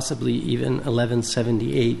 or possibly even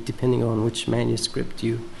 1178, depending on which manuscript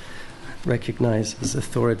you recognize as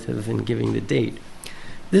authoritative in giving the date.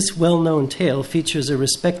 This well-known tale features a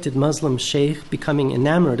respected Muslim sheikh becoming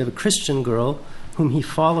enamored of a Christian girl whom he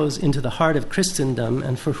follows into the heart of Christendom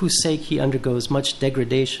and for whose sake he undergoes much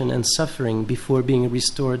degradation and suffering before being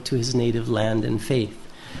restored to his native land and faith.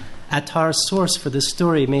 Attar's source for this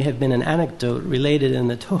story may have been an anecdote related in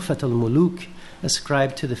the Tuhfat al-Muluk,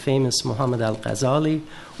 ascribed to the famous Muhammad al-Ghazali,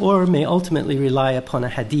 or may ultimately rely upon a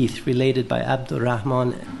hadith related by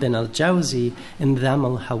Abdurrahman bin al-Jawzi in Dham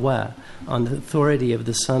al-Hawa, on the authority of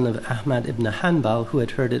the son of Ahmad ibn Hanbal, who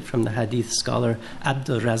had heard it from the hadith scholar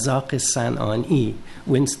Abdul Razak San'ani,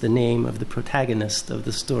 whence the name of the protagonist of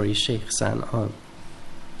the story, Sheikh San'an.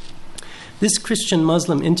 This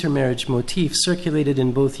Christian-Muslim intermarriage motif circulated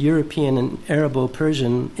in both European and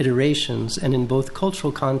Arabo-Persian iterations, and in both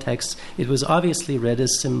cultural contexts it was obviously read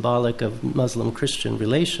as symbolic of Muslim-Christian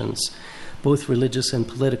relations, both religious and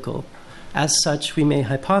political. As such, we may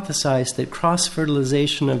hypothesize that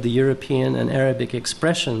cross-fertilization of the European and Arabic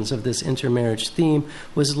expressions of this intermarriage theme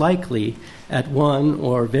was likely at one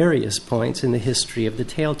or various points in the history of the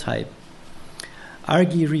tale type.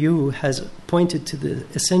 Argi Ryu has pointed to the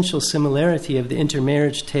essential similarity of the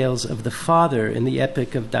intermarriage tales of the father in the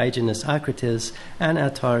epic of Diogenes Acrites and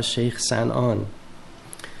Attar's Sheikh San'an,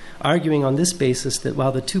 arguing on this basis that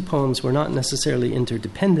while the two poems were not necessarily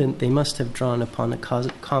interdependent, they must have drawn upon a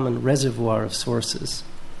common reservoir of sources.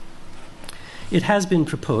 It has been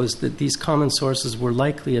proposed that these common sources were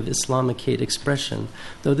likely of Islamicate expression,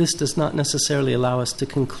 though this does not necessarily allow us to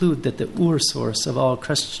conclude that the source of all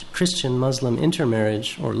Christian-Muslim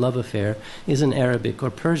intermarriage or love affair is an Arabic or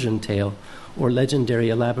Persian tale or legendary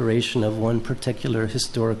elaboration of one particular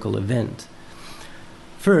historical event.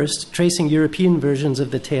 First, tracing European versions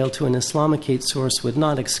of the tale to an Islamicate source would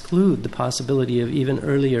not exclude the possibility of even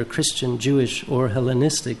earlier Christian, Jewish, or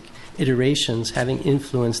Hellenistic iterations having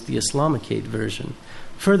influenced the Islamicate version.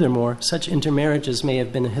 Furthermore, such intermarriages may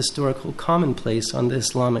have been a historical commonplace on the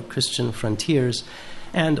Islamic Christian frontiers,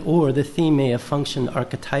 and or the theme may have functioned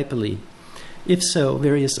archetypally. If so,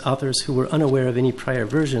 various authors who were unaware of any prior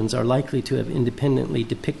versions are likely to have independently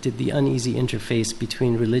depicted the uneasy interface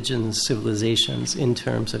between religions and civilizations in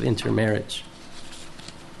terms of intermarriage.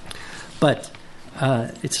 But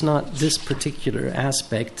it's not this particular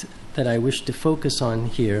aspect that I wish to focus on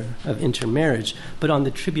here of intermarriage, but on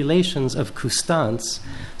the tribulations of Constance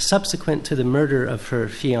subsequent to the murder of her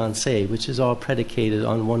fiancé, which is all predicated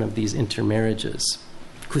on one of these intermarriages.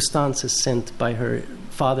 Constance is sent by her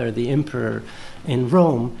father, the emperor in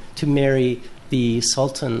Rome, to marry the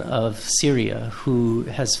Sultan of Syria, who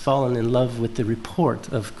has fallen in love with the report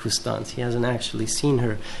of Constance. He hasn't actually seen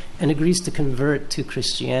her, and agrees to convert to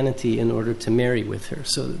Christianity in order to marry with her.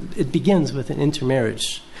 So it begins with an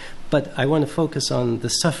intermarriage. But I want to focus on the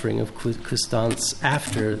suffering of Constance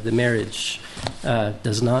after the marriage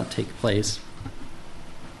does not take place.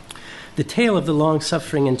 The tale of the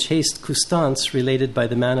long-suffering and chaste Constance, related by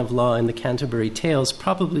the man of law in the Canterbury Tales,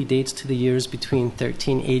 probably dates to the years between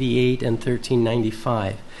 1388 and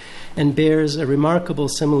 1395, and bears a remarkable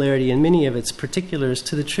similarity in many of its particulars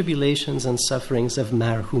to the tribulations and sufferings of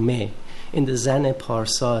Marhumé in the Zan-e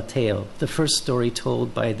Parsa tale, the first story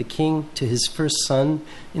told by the king to his first son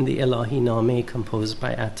in the Elahi-Nameh composed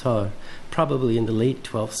by Attar, probably in the late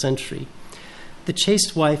 12th century. The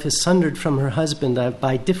chaste wife is sundered from her husband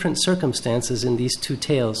by different circumstances in these two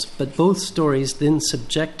tales, but both stories then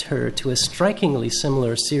subject her to a strikingly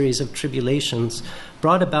similar series of tribulations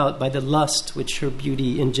brought about by the lust which her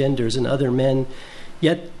beauty engenders in other men,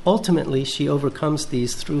 yet ultimately she overcomes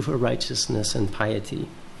these through her righteousness and piety.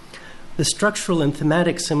 The structural and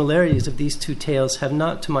thematic similarities of these two tales have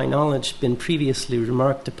not, to my knowledge, been previously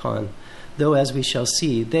remarked upon, though, as we shall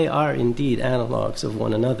see, they are indeed analogues of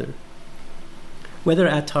one another. Whether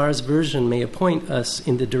Attar's version may point us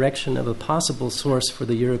in the direction of a possible source for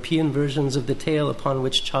the European versions of the tale upon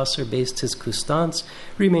which Chaucer based his Constance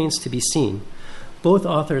remains to be seen. Both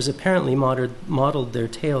authors apparently modeled their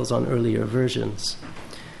tales on earlier versions.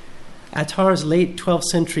 Attar's late 12th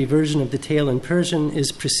century version of the tale in Persian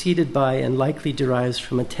is preceded by and likely derives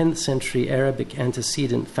from a 10th century Arabic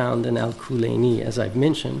antecedent found in Al-Kulaini, as I've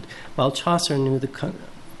mentioned, while Chaucer knew the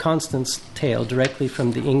Constance tale directly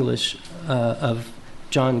from the English of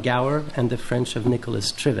John Gower and the French of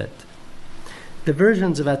Nicolas Trivet. The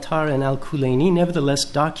versions of Attar and Al-Kulaini nevertheless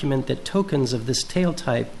document that tokens of this tale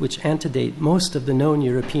type, which antedate most of the known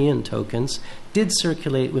European tokens, did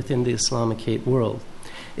circulate within the Islamicate world.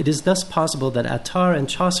 It is thus possible that Attar and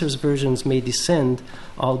Chaucer's versions may descend,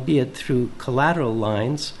 albeit through collateral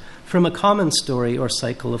lines, from a common story or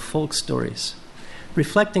cycle of folk stories.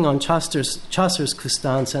 Reflecting on Chaucer's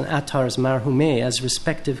Constance and Attar's Marhumé as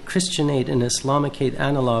respective Christianate and Islamicate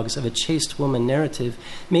analogues of a chaste woman narrative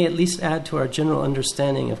may at least add to our general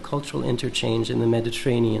understanding of cultural interchange in the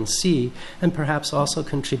Mediterranean Sea, and perhaps also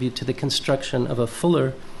contribute to the construction of a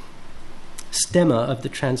fuller stemma of the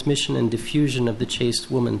transmission and diffusion of the chaste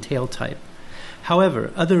woman tale type.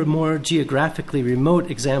 However, other more geographically remote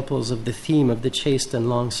examples of the theme of the chaste and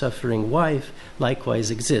long-suffering wife likewise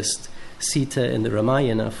exist. Sita in the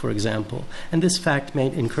Ramayana, for example, and this fact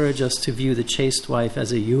may encourage us to view the chaste wife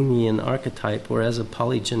as a Jungian archetype or as a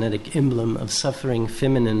polygenetic emblem of suffering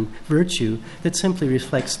feminine virtue that simply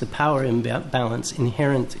reflects the power imbalance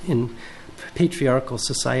inherent in patriarchal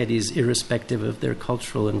societies irrespective of their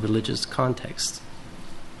cultural and religious context.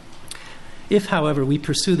 If, however, we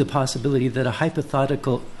pursue the possibility that a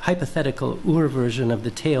hypothetical Ur version of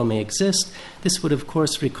the tale may exist, this would of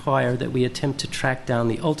course require that we attempt to track down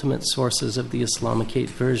the ultimate sources of the Islamicate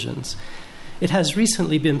versions. It has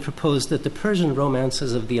recently been proposed that the Persian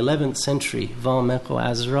romances of the 11th century, Vamek-o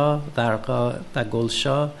Azra, Varqa,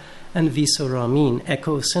 Bagol-Shah, and Viso-Ramin,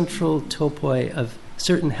 echo central topoi of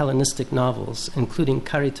certain Hellenistic novels, including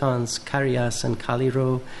Caritan's Carias and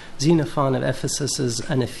Caliro, Xenophon of Ephesus's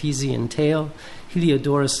An Ephesian Tale,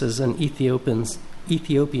 Heliodorus's An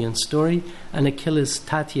Ethiopian Story, and Achilles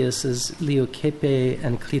Tatius's Leucippe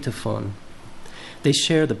and Cleitophon. They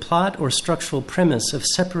share the plot or structural premise of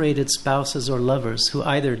separated spouses or lovers who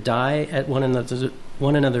either die at one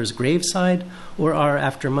another's graveside or are,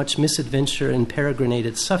 after much misadventure and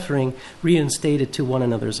peregrinated suffering, reinstated to one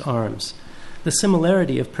another's arms. The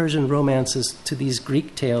similarity of Persian romances to these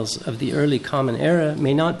Greek tales of the early Common Era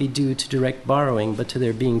may not be due to direct borrowing, but to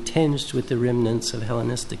their being tinged with the remnants of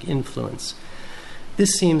Hellenistic influence.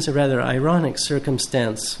 This seems a rather ironic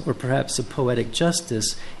circumstance, or perhaps a poetic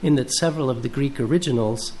justice, in that several of the Greek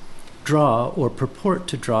originals draw or purport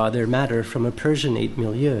to draw their matter from a Persianate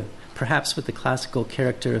milieu, perhaps with the classical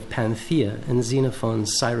character of Panthea and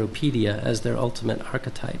Xenophon's Cyropedia as their ultimate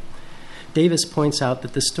archetype. Davis points out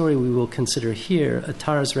that the story we will consider here,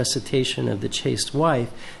 Attar's recitation of the chaste wife,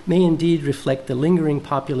 may indeed reflect the lingering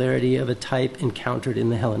popularity of a type encountered in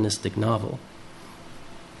the Hellenistic novel.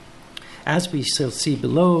 As we shall see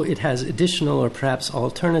below, it has additional or perhaps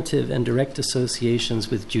alternative and direct associations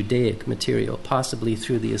with Judaic material, possibly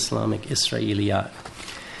through the Islamic Israeliyat.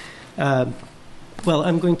 I'm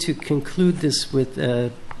going to conclude this with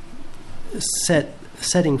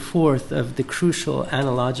setting forth of the crucial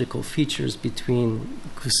analogical features between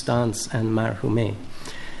Constance and Marhumé.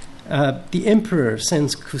 The emperor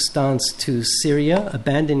sends Constance to Syria,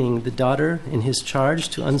 abandoning the daughter in his charge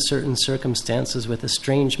to uncertain circumstances with a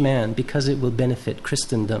strange man because it will benefit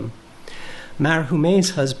Christendom.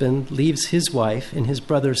 Marhume's husband leaves his wife in his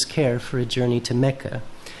brother's care for a journey to Mecca.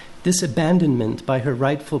 This abandonment by her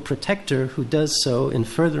rightful protector, who does so in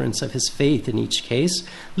furtherance of his faith in each case,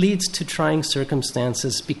 leads to trying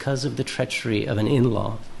circumstances because of the treachery of an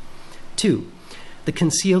in-law. 2. The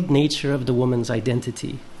concealed nature of the woman's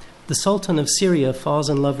identity. The Sultan of Syria falls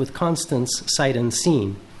in love with Constance sight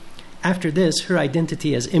unseen. After this, her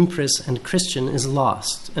identity as empress and Christian is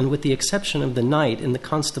lost, and with the exception of the knight in the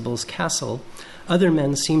constable's castle, other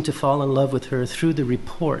men seem to fall in love with her through the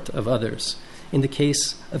report of others. In the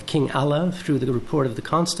case of King Allah, through the report of the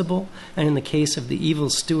constable, and in the case of the evil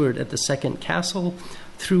steward at the second castle,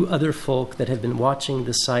 through other folk that have been watching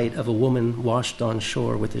the sight of a woman washed on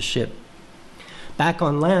shore with a ship. Back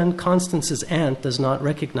on land, Constance's aunt does not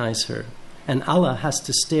recognize her, and Allah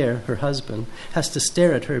her husband, has to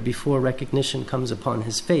stare at her before recognition comes upon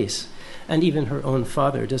his face, and even her own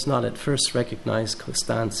father does not at first recognize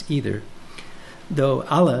Constance either, though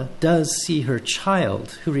Allah does see her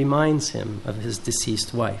child, who reminds him of his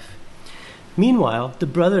deceased wife. Meanwhile, the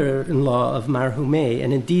brother-in-law of Marhume,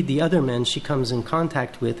 and indeed the other men she comes in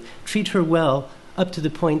contact with, treat her well up to the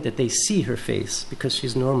point that they see her face, because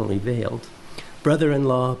she's normally veiled.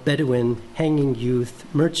 Brother-in-law, Bedouin, hanging youth,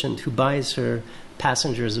 merchant who buys her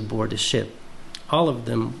passengers aboard a ship. All of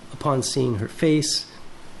them, upon seeing her face,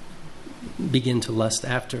 begin to lust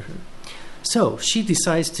after her. So she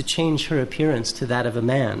decides to change her appearance to that of a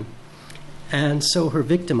man. And so her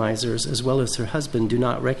victimizers, as well as her husband, do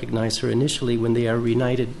not recognize her initially when they are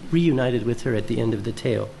reunited with her at the end of the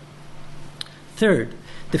tale. Third,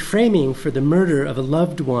 the framing for the murder of a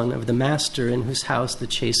loved one of the master in whose house the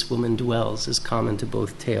chaste woman dwells is common to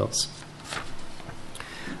both tales.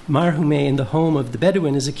 Marhume, in the home of the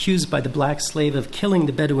Bedouin, is accused by the black slave of killing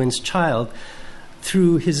the Bedouin's child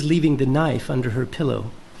through his leaving the knife under her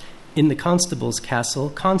pillow. In the constable's castle,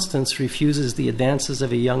 Constance refuses the advances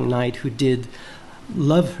of a young knight who did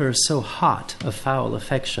love her so hot of foul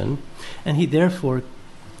affection, and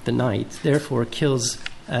the knight therefore kills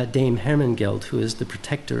Dame Hermengeld, who is the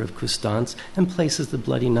protector of Constance, and places the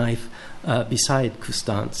bloody knife beside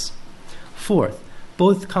Constance. Fourth,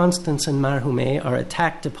 both Constance and Marhume are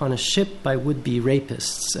attacked upon a ship by would-be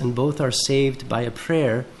rapists, and both are saved by a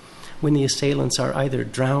prayer when the assailants are either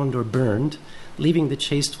drowned or burned, leaving the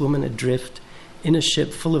chaste woman adrift in a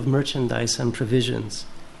ship full of merchandise and provisions.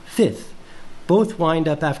 Fifth, both wind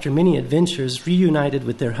up after many adventures reunited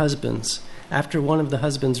with their husbands. After one of the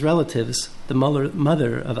husband's relatives, the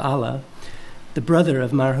mother of Allah, the brother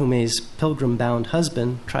of Marhume's pilgrim-bound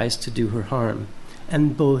husband, tries to do her harm,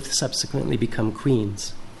 and both subsequently become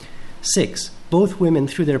queens. 6. Both women,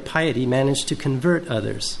 through their piety, manage to convert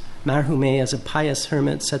others. Marhume, as a pious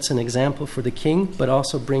hermit, sets an example for the king, but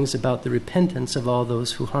also brings about the repentance of all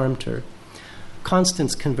those who harmed her.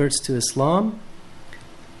 Constance converts to Islam.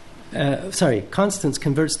 Constance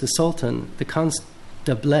converts the Sultan, the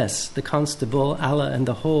constable, Allah, and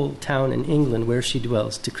the whole town in England where she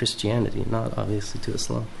dwells to Christianity, not obviously to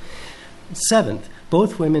Islam. 7th,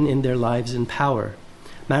 both women in their lives in power.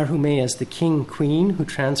 Marhume as the king-queen who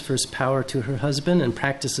transfers power to her husband and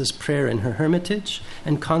practices prayer in her hermitage,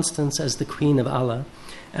 and Constance as the queen of Allah,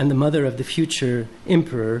 and the mother of the future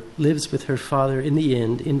emperor, lives with her father in the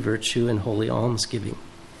end in virtue and holy almsgiving.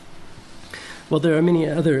 Well, there are many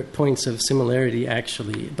other points of similarity,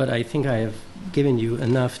 actually, but I think I have given you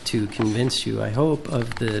enough to convince you, I hope,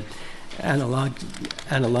 of the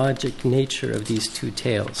analogic nature of these two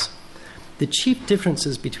tales. The chief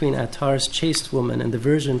differences between Attar's chaste woman and the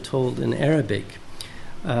version told in Arabic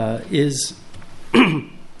is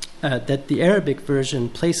that the Arabic version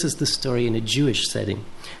places the story in a Jewish setting,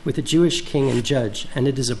 with a Jewish king and judge, and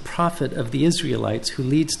it is a prophet of the Israelites who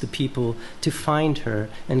leads the people to find her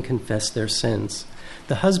and confess their sins.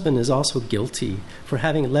 The husband is also guilty for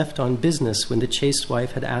having left on business when the chaste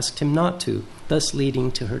wife had asked him not to, thus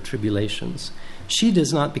leading to her tribulations. She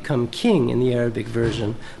does not become king in the Arabic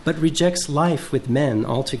version, but rejects life with men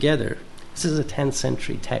altogether. This is a 10th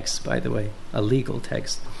century text, by the way, a legal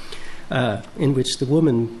text, in which the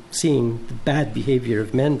woman, seeing the bad behavior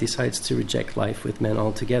of men, decides to reject life with men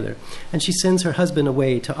altogether. And she sends her husband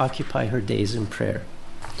away to occupy her days in prayer.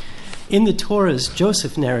 In the Torah's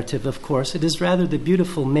Joseph narrative, of course, it is rather the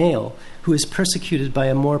beautiful male who is persecuted by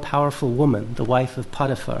a more powerful woman, the wife of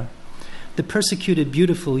Potiphar. The persecuted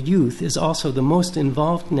beautiful youth is also the most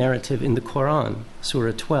involved narrative in the Quran,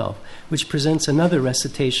 Surah 12, which presents another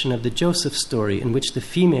recitation of the Joseph story in which the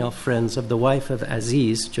female friends of the wife of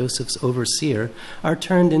Aziz, Joseph's overseer, are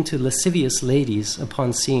turned into lascivious ladies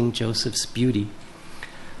upon seeing Joseph's beauty.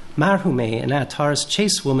 Marhume, an Attar's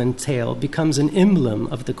chasewoman tale, becomes an emblem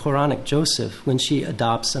of the Quranic Joseph when she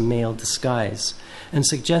adopts a male disguise and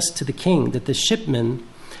suggests to the king that the shipman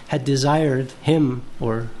had desired him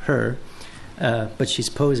or her, but she's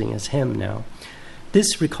posing as him now.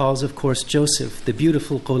 This recalls, of course, Joseph, the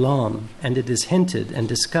beautiful Ghulam, and it is hinted and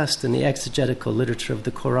discussed in the exegetical literature of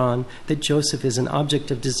the Quran that Joseph is an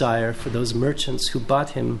object of desire for those merchants who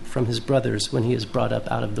bought him from his brothers when he is brought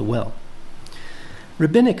up out of the well.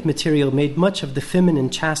 Rabbinic material made much of the feminine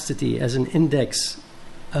chastity as an index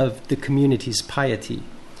of the community's piety.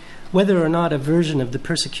 Whether or not a version of the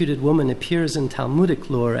persecuted woman appears in Talmudic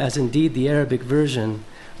lore, as indeed the Arabic version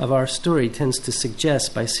of our story tends to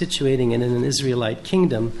suggest by situating it in an Israelite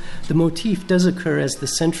kingdom, the motif does occur as the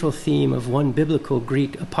central theme of one biblical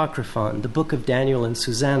Greek apocryphon, the Book of Daniel and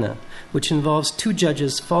Susanna, which involves two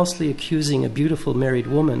judges falsely accusing a beautiful married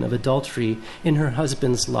woman of adultery in her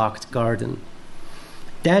husband's locked garden.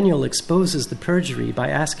 Daniel exposes the perjury by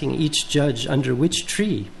asking each judge under which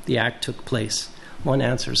tree the act took place. One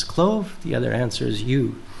answers clove, the other answers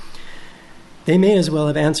yew. They may as well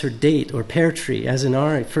have answered date or pear tree, as in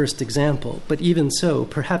our first example, but even so,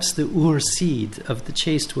 perhaps the Ur seed of the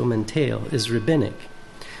chaste woman tale is rabbinic.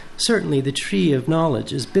 Certainly the tree of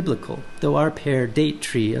knowledge is biblical, though our pear date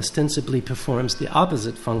tree ostensibly performs the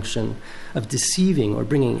opposite function of deceiving or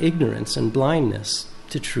bringing ignorance and blindness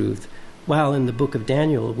to truth, while in the book of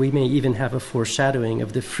Daniel we may even have a foreshadowing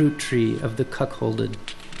of the fruit tree of the cuckolded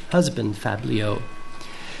husband fabliau.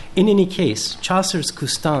 In any case, Chaucer's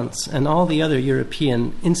Constance and all the other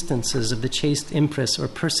European instances of the chaste empress or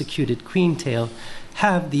persecuted queen tale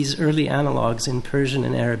have these early analogues in Persian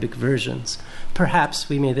and Arabic versions. Perhaps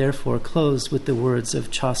we may therefore close with the words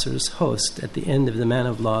of Chaucer's host at the end of the Man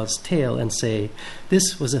of Law's tale and say,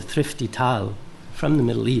 "This was a thrifty tale from the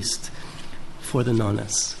Middle East for the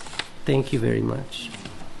nonnas." Thank you very much.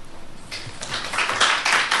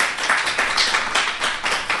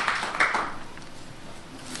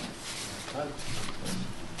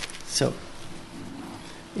 So,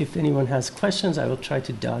 if anyone has questions, I will try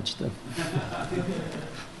to dodge them. I have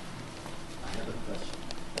a question.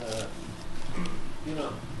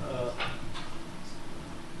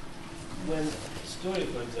 When a story,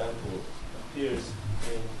 for example, appears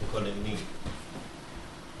in Khomeini is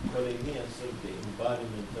sort of the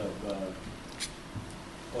embodiment of,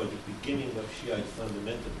 or the beginning of Shiite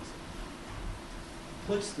fundamentalism,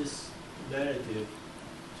 puts this narrative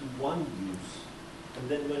to one use, and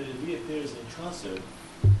then when it reappears in Chaucer,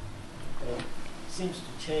 seems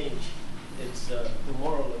to change its the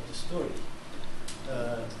moral of the story.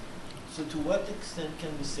 So to what extent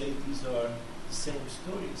can we say these are the same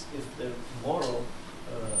stories if the moral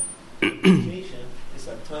implication is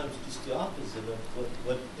at times just the opposite of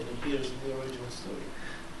what it appears in the original story?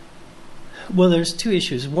 Well, there's two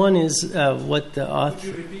issues. One is what the author...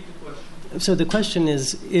 Could you repeat the question? So the question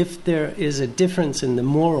is, if there is a difference in the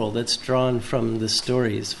moral that's drawn from the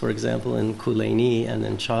stories, for example, in Khomeini and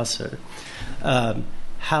in Chaucer,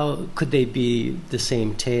 how could they be the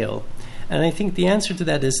same tale? And I think the answer to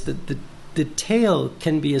that is that the tale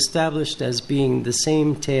can be established as being the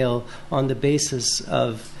same tale on the basis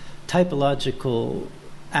of typological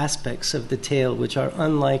aspects of the tale which are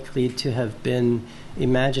unlikely to have been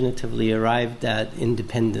imaginatively arrived at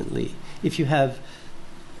independently. If you have,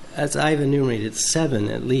 as I've enumerated, 7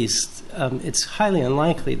 at least, it's highly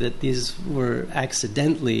unlikely that these were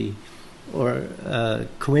accidentally or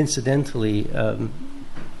coincidentally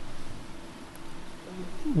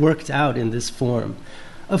worked out in this form.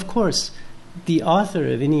 Of course, the author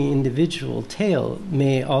of any individual tale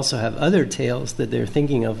may also have other tales that they're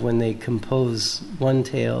thinking of when they compose one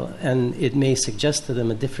tale, and it may suggest to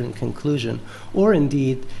them a different conclusion. Or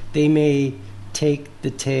indeed, they may take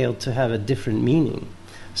the tale to have a different meaning.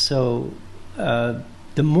 So the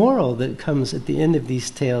moral that comes at the end of these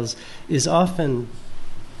tales is often,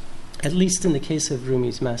 at least in the case of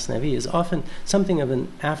Rumi's Masnavi, is often something of an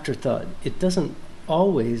afterthought. It doesn't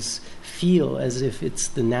always feel as if it's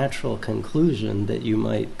the natural conclusion that you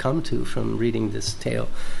might come to from reading this tale.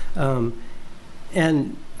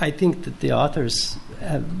 And I think that the authors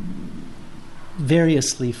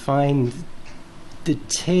variously find the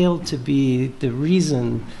tale to be the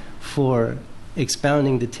reason for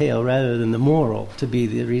expounding the tale rather than the moral to be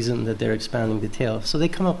the reason that they're expounding the tale. So they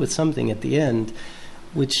come up with something at the end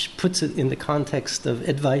which puts it in the context of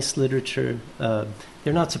advice literature.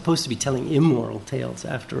 They're not supposed to be telling immoral tales,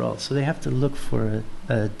 after all, so they have to look for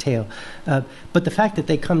a tale. But the fact that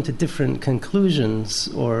they come to different conclusions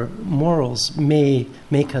or morals may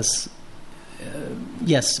make us...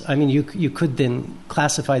 yes, I mean, you could then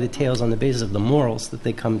classify the tales on the basis of the morals that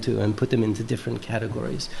they come to and put them into different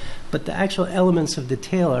categories. But the actual elements of the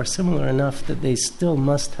tale are similar enough that they still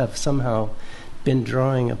must have somehow been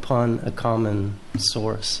drawing upon a common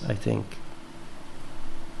source, I think.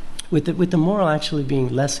 With the moral actually being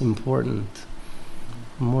less important,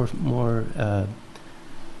 more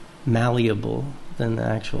malleable than the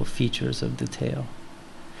actual features of the tale.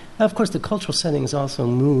 Now, of course, the cultural settings also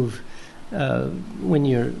move. When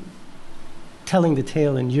you're telling the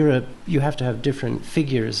tale in Europe, you have to have different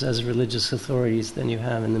figures as religious authorities than you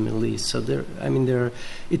have in the Middle East. So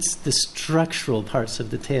it's the structural parts of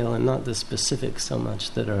the tale and not the specifics so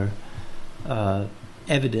much that are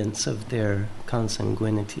evidence of their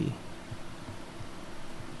consanguinity.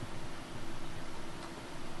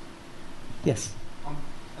 Yes? I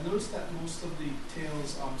noticed that most of the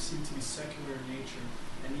tales seem to be secular in nature,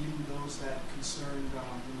 and even those that concerned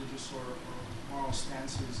religious or moral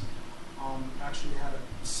stances actually had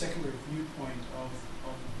a secular viewpoint of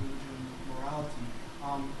religion morality.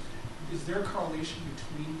 Is there a correlation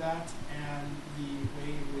between that and the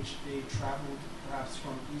way in which they traveled, perhaps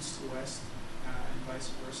from east to west and vice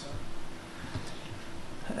versa?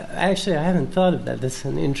 Actually, I haven't thought of that. That's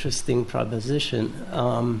an interesting proposition.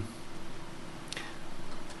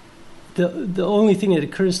 The only thing that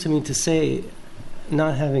occurs to me to say,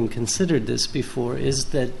 not having considered this before, is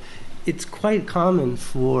that it's quite common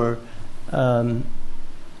for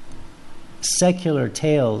secular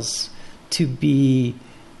tales to be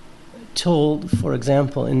told, for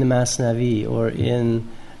example, in the Masnavi or in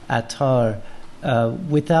Attar,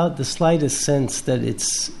 without the slightest sense that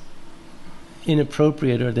it's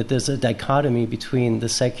inappropriate or that there's a dichotomy between the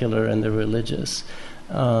secular and the religious.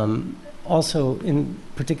 Also,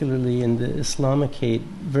 particularly in the Islamicate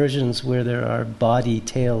versions where there are body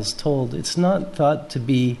tales told, it's not thought to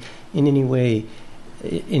be in any way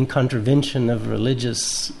in contravention of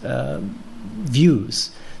religious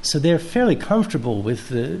views. So they're fairly comfortable with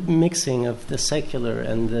the mixing of the secular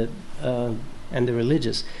and the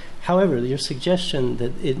religious. However, your suggestion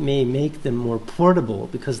that it may make them more portable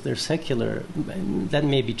because they're secular, that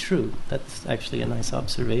may be true. That's actually a nice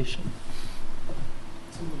observation.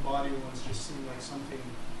 Some of the body ones just seem like something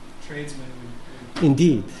tradesmen would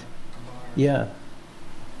Indeed. Yeah.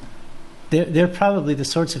 They're probably the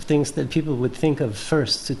sorts of things that people would think of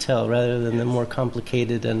first to tell rather than the more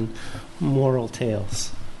complicated and moral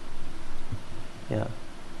tales. Yeah.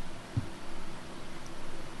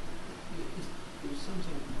 There's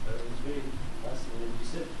something that was very fascinating. You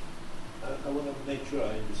said, I want to make sure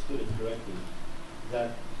I understood it correctly,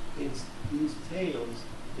 that in these tales,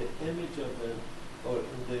 the image of or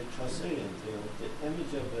in the Chaucerian tale, the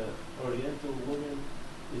image of the Oriental woman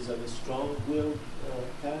is of a strong-willed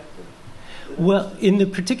character? Well, in the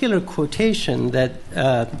particular quotation that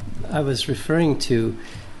I was referring to,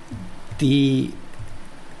 the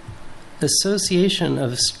association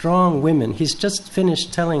of strong women, he's just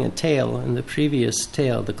finished telling a tale in the previous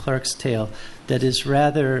tale, the Clark's tale, that is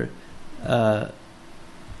rather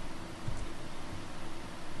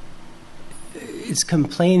it's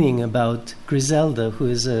complaining about Griselda, who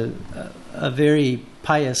is a very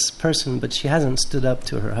pious person, but she hasn't stood up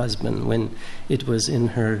to her husband when it was in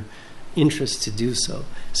her interest to do so.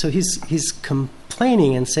 So he's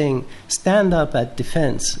complaining and saying, stand up at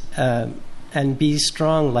defense and be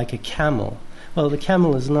strong like a camel. Well, the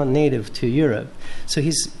camel is not native to Europe. So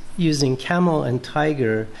he's using camel and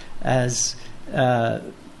tiger as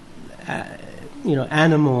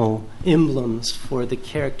animal emblems for the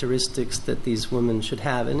characteristics that these women should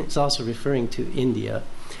have. And it's also referring to India.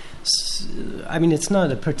 I mean, it's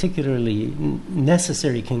not a particularly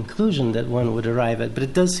necessary conclusion that one would arrive at, but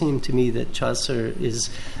it does seem to me that Chaucer is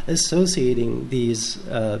associating these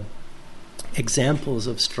examples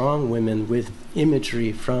of strong women with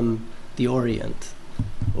imagery from the Orient.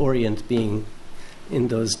 Orient being, in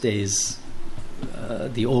those days,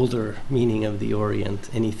 the older meaning of the Orient,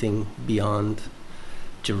 anything beyond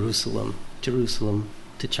Jerusalem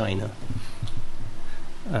to China,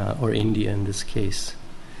 or India in this case.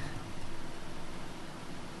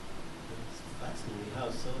 How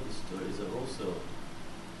some of the stories are also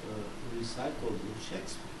recycled in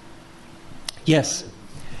Shakespeare. Yes.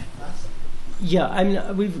 Yeah, I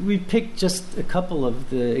mean, we've picked just a couple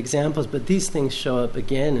of the examples, but these things show up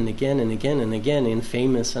again and again and again and again in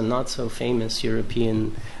famous and not so famous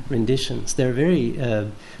European renditions. They're very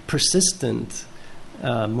persistent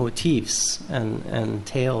motifs and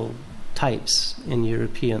tale types in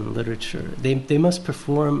European literature. They must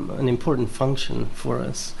perform an important function for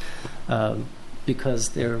us because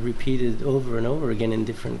they're repeated over and over again in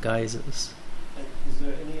different guises. Is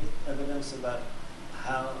there any evidence about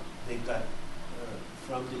how they got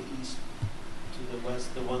from the east to the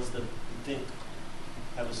west, the ones that you think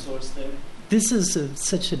have a source there? This is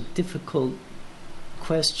such a difficult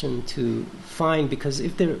question to find because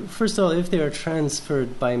if they are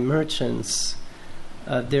transferred by merchants,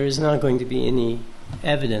 there is not going to be any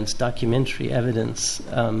evidence, documentary evidence.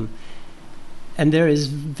 And there is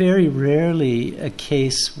very rarely a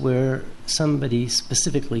case where somebody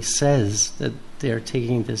specifically says that they're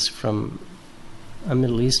taking this from a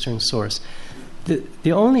Middle Eastern source.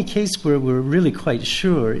 The only case where we're really quite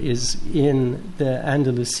sure is in the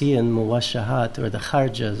Andalusian Muwashahat, or the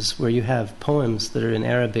Kharjas, where you have poems that are in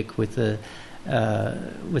Arabic with an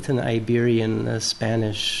Iberian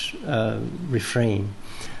Spanish refrain.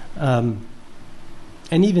 And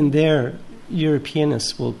even there,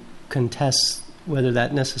 Europeanists will contest whether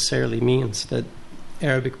that necessarily means that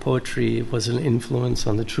Arabic poetry was an influence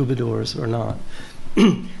on the troubadours or not.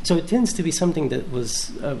 So it tends to be something that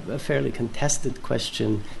was a fairly contested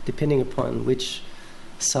question, depending upon which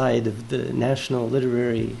side of the national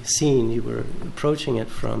literary scene you were approaching it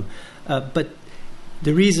from. But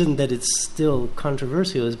the reason that it's still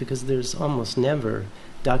controversial is because there's almost never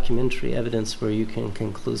documentary evidence where you can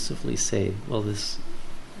conclusively say, well, this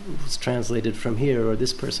was translated from here, or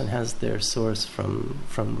this person has their source from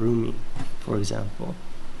Rumi, for example.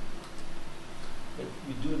 But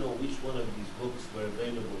you do know which one of these books were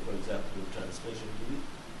available, for example, in translation, do you?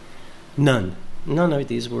 None. None of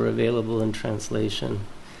these were available in translation.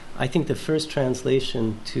 I think the first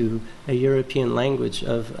translation to a European language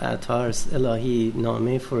of Attar's Elahi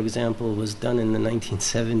Nameh, for example, was done in the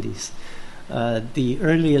 1970s. The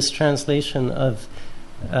earliest translation of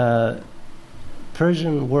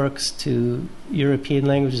Persian works to European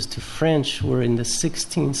languages to French were in the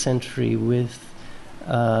 16th century with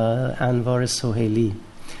Anwar Sohaili.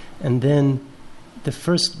 And then the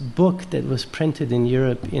first book that was printed in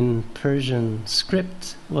Europe in Persian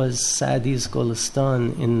script was Sa'di's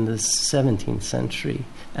Golistan in the 17th century,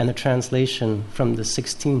 and a translation from the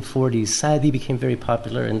 1640s. Sa'di became very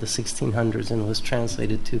popular in the 1600s and was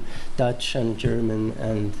translated to Dutch and German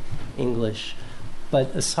and English.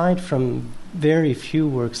 But aside from very few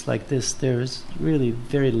works like this, there's really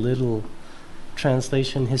very little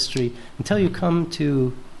translation history until you come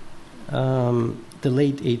to the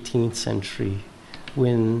late 18th century,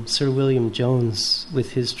 when Sir William Jones,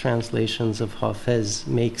 with his translations of Hafez,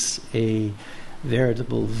 makes a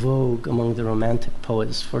veritable vogue among the Romantic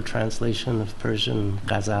poets for translation of Persian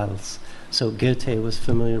ghazals. So Goethe was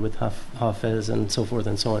familiar with Hafez and so forth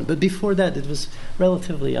and so on. But before that, it was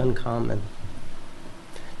relatively uncommon.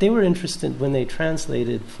 They were interested when they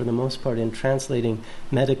translated, for the most part, in translating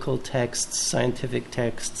medical texts, scientific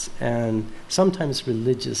texts, and sometimes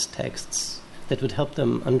religious texts that would help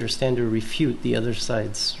them understand or refute the other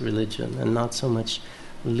side's religion, and not so much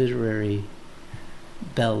literary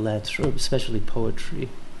belles lettres, or especially poetry,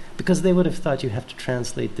 because they would have thought you have to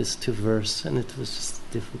translate this to verse, and it was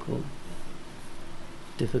just difficult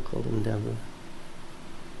endeavor.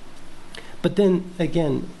 But then,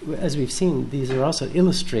 again, as we've seen, these are also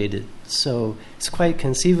illustrated, so it's quite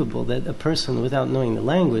conceivable that a person, without knowing the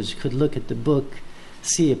language, could look at the book,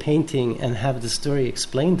 see a painting, and have the story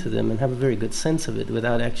explained to them and have a very good sense of it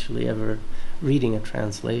without actually ever reading a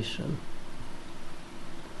translation.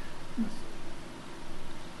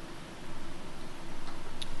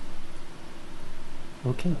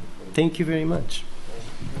 Okay, thank you very much.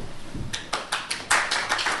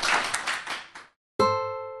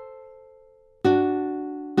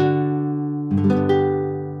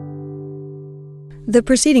 The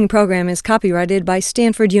preceding program is copyrighted by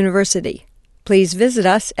Stanford University. Please visit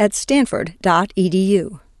us at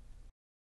stanford.edu.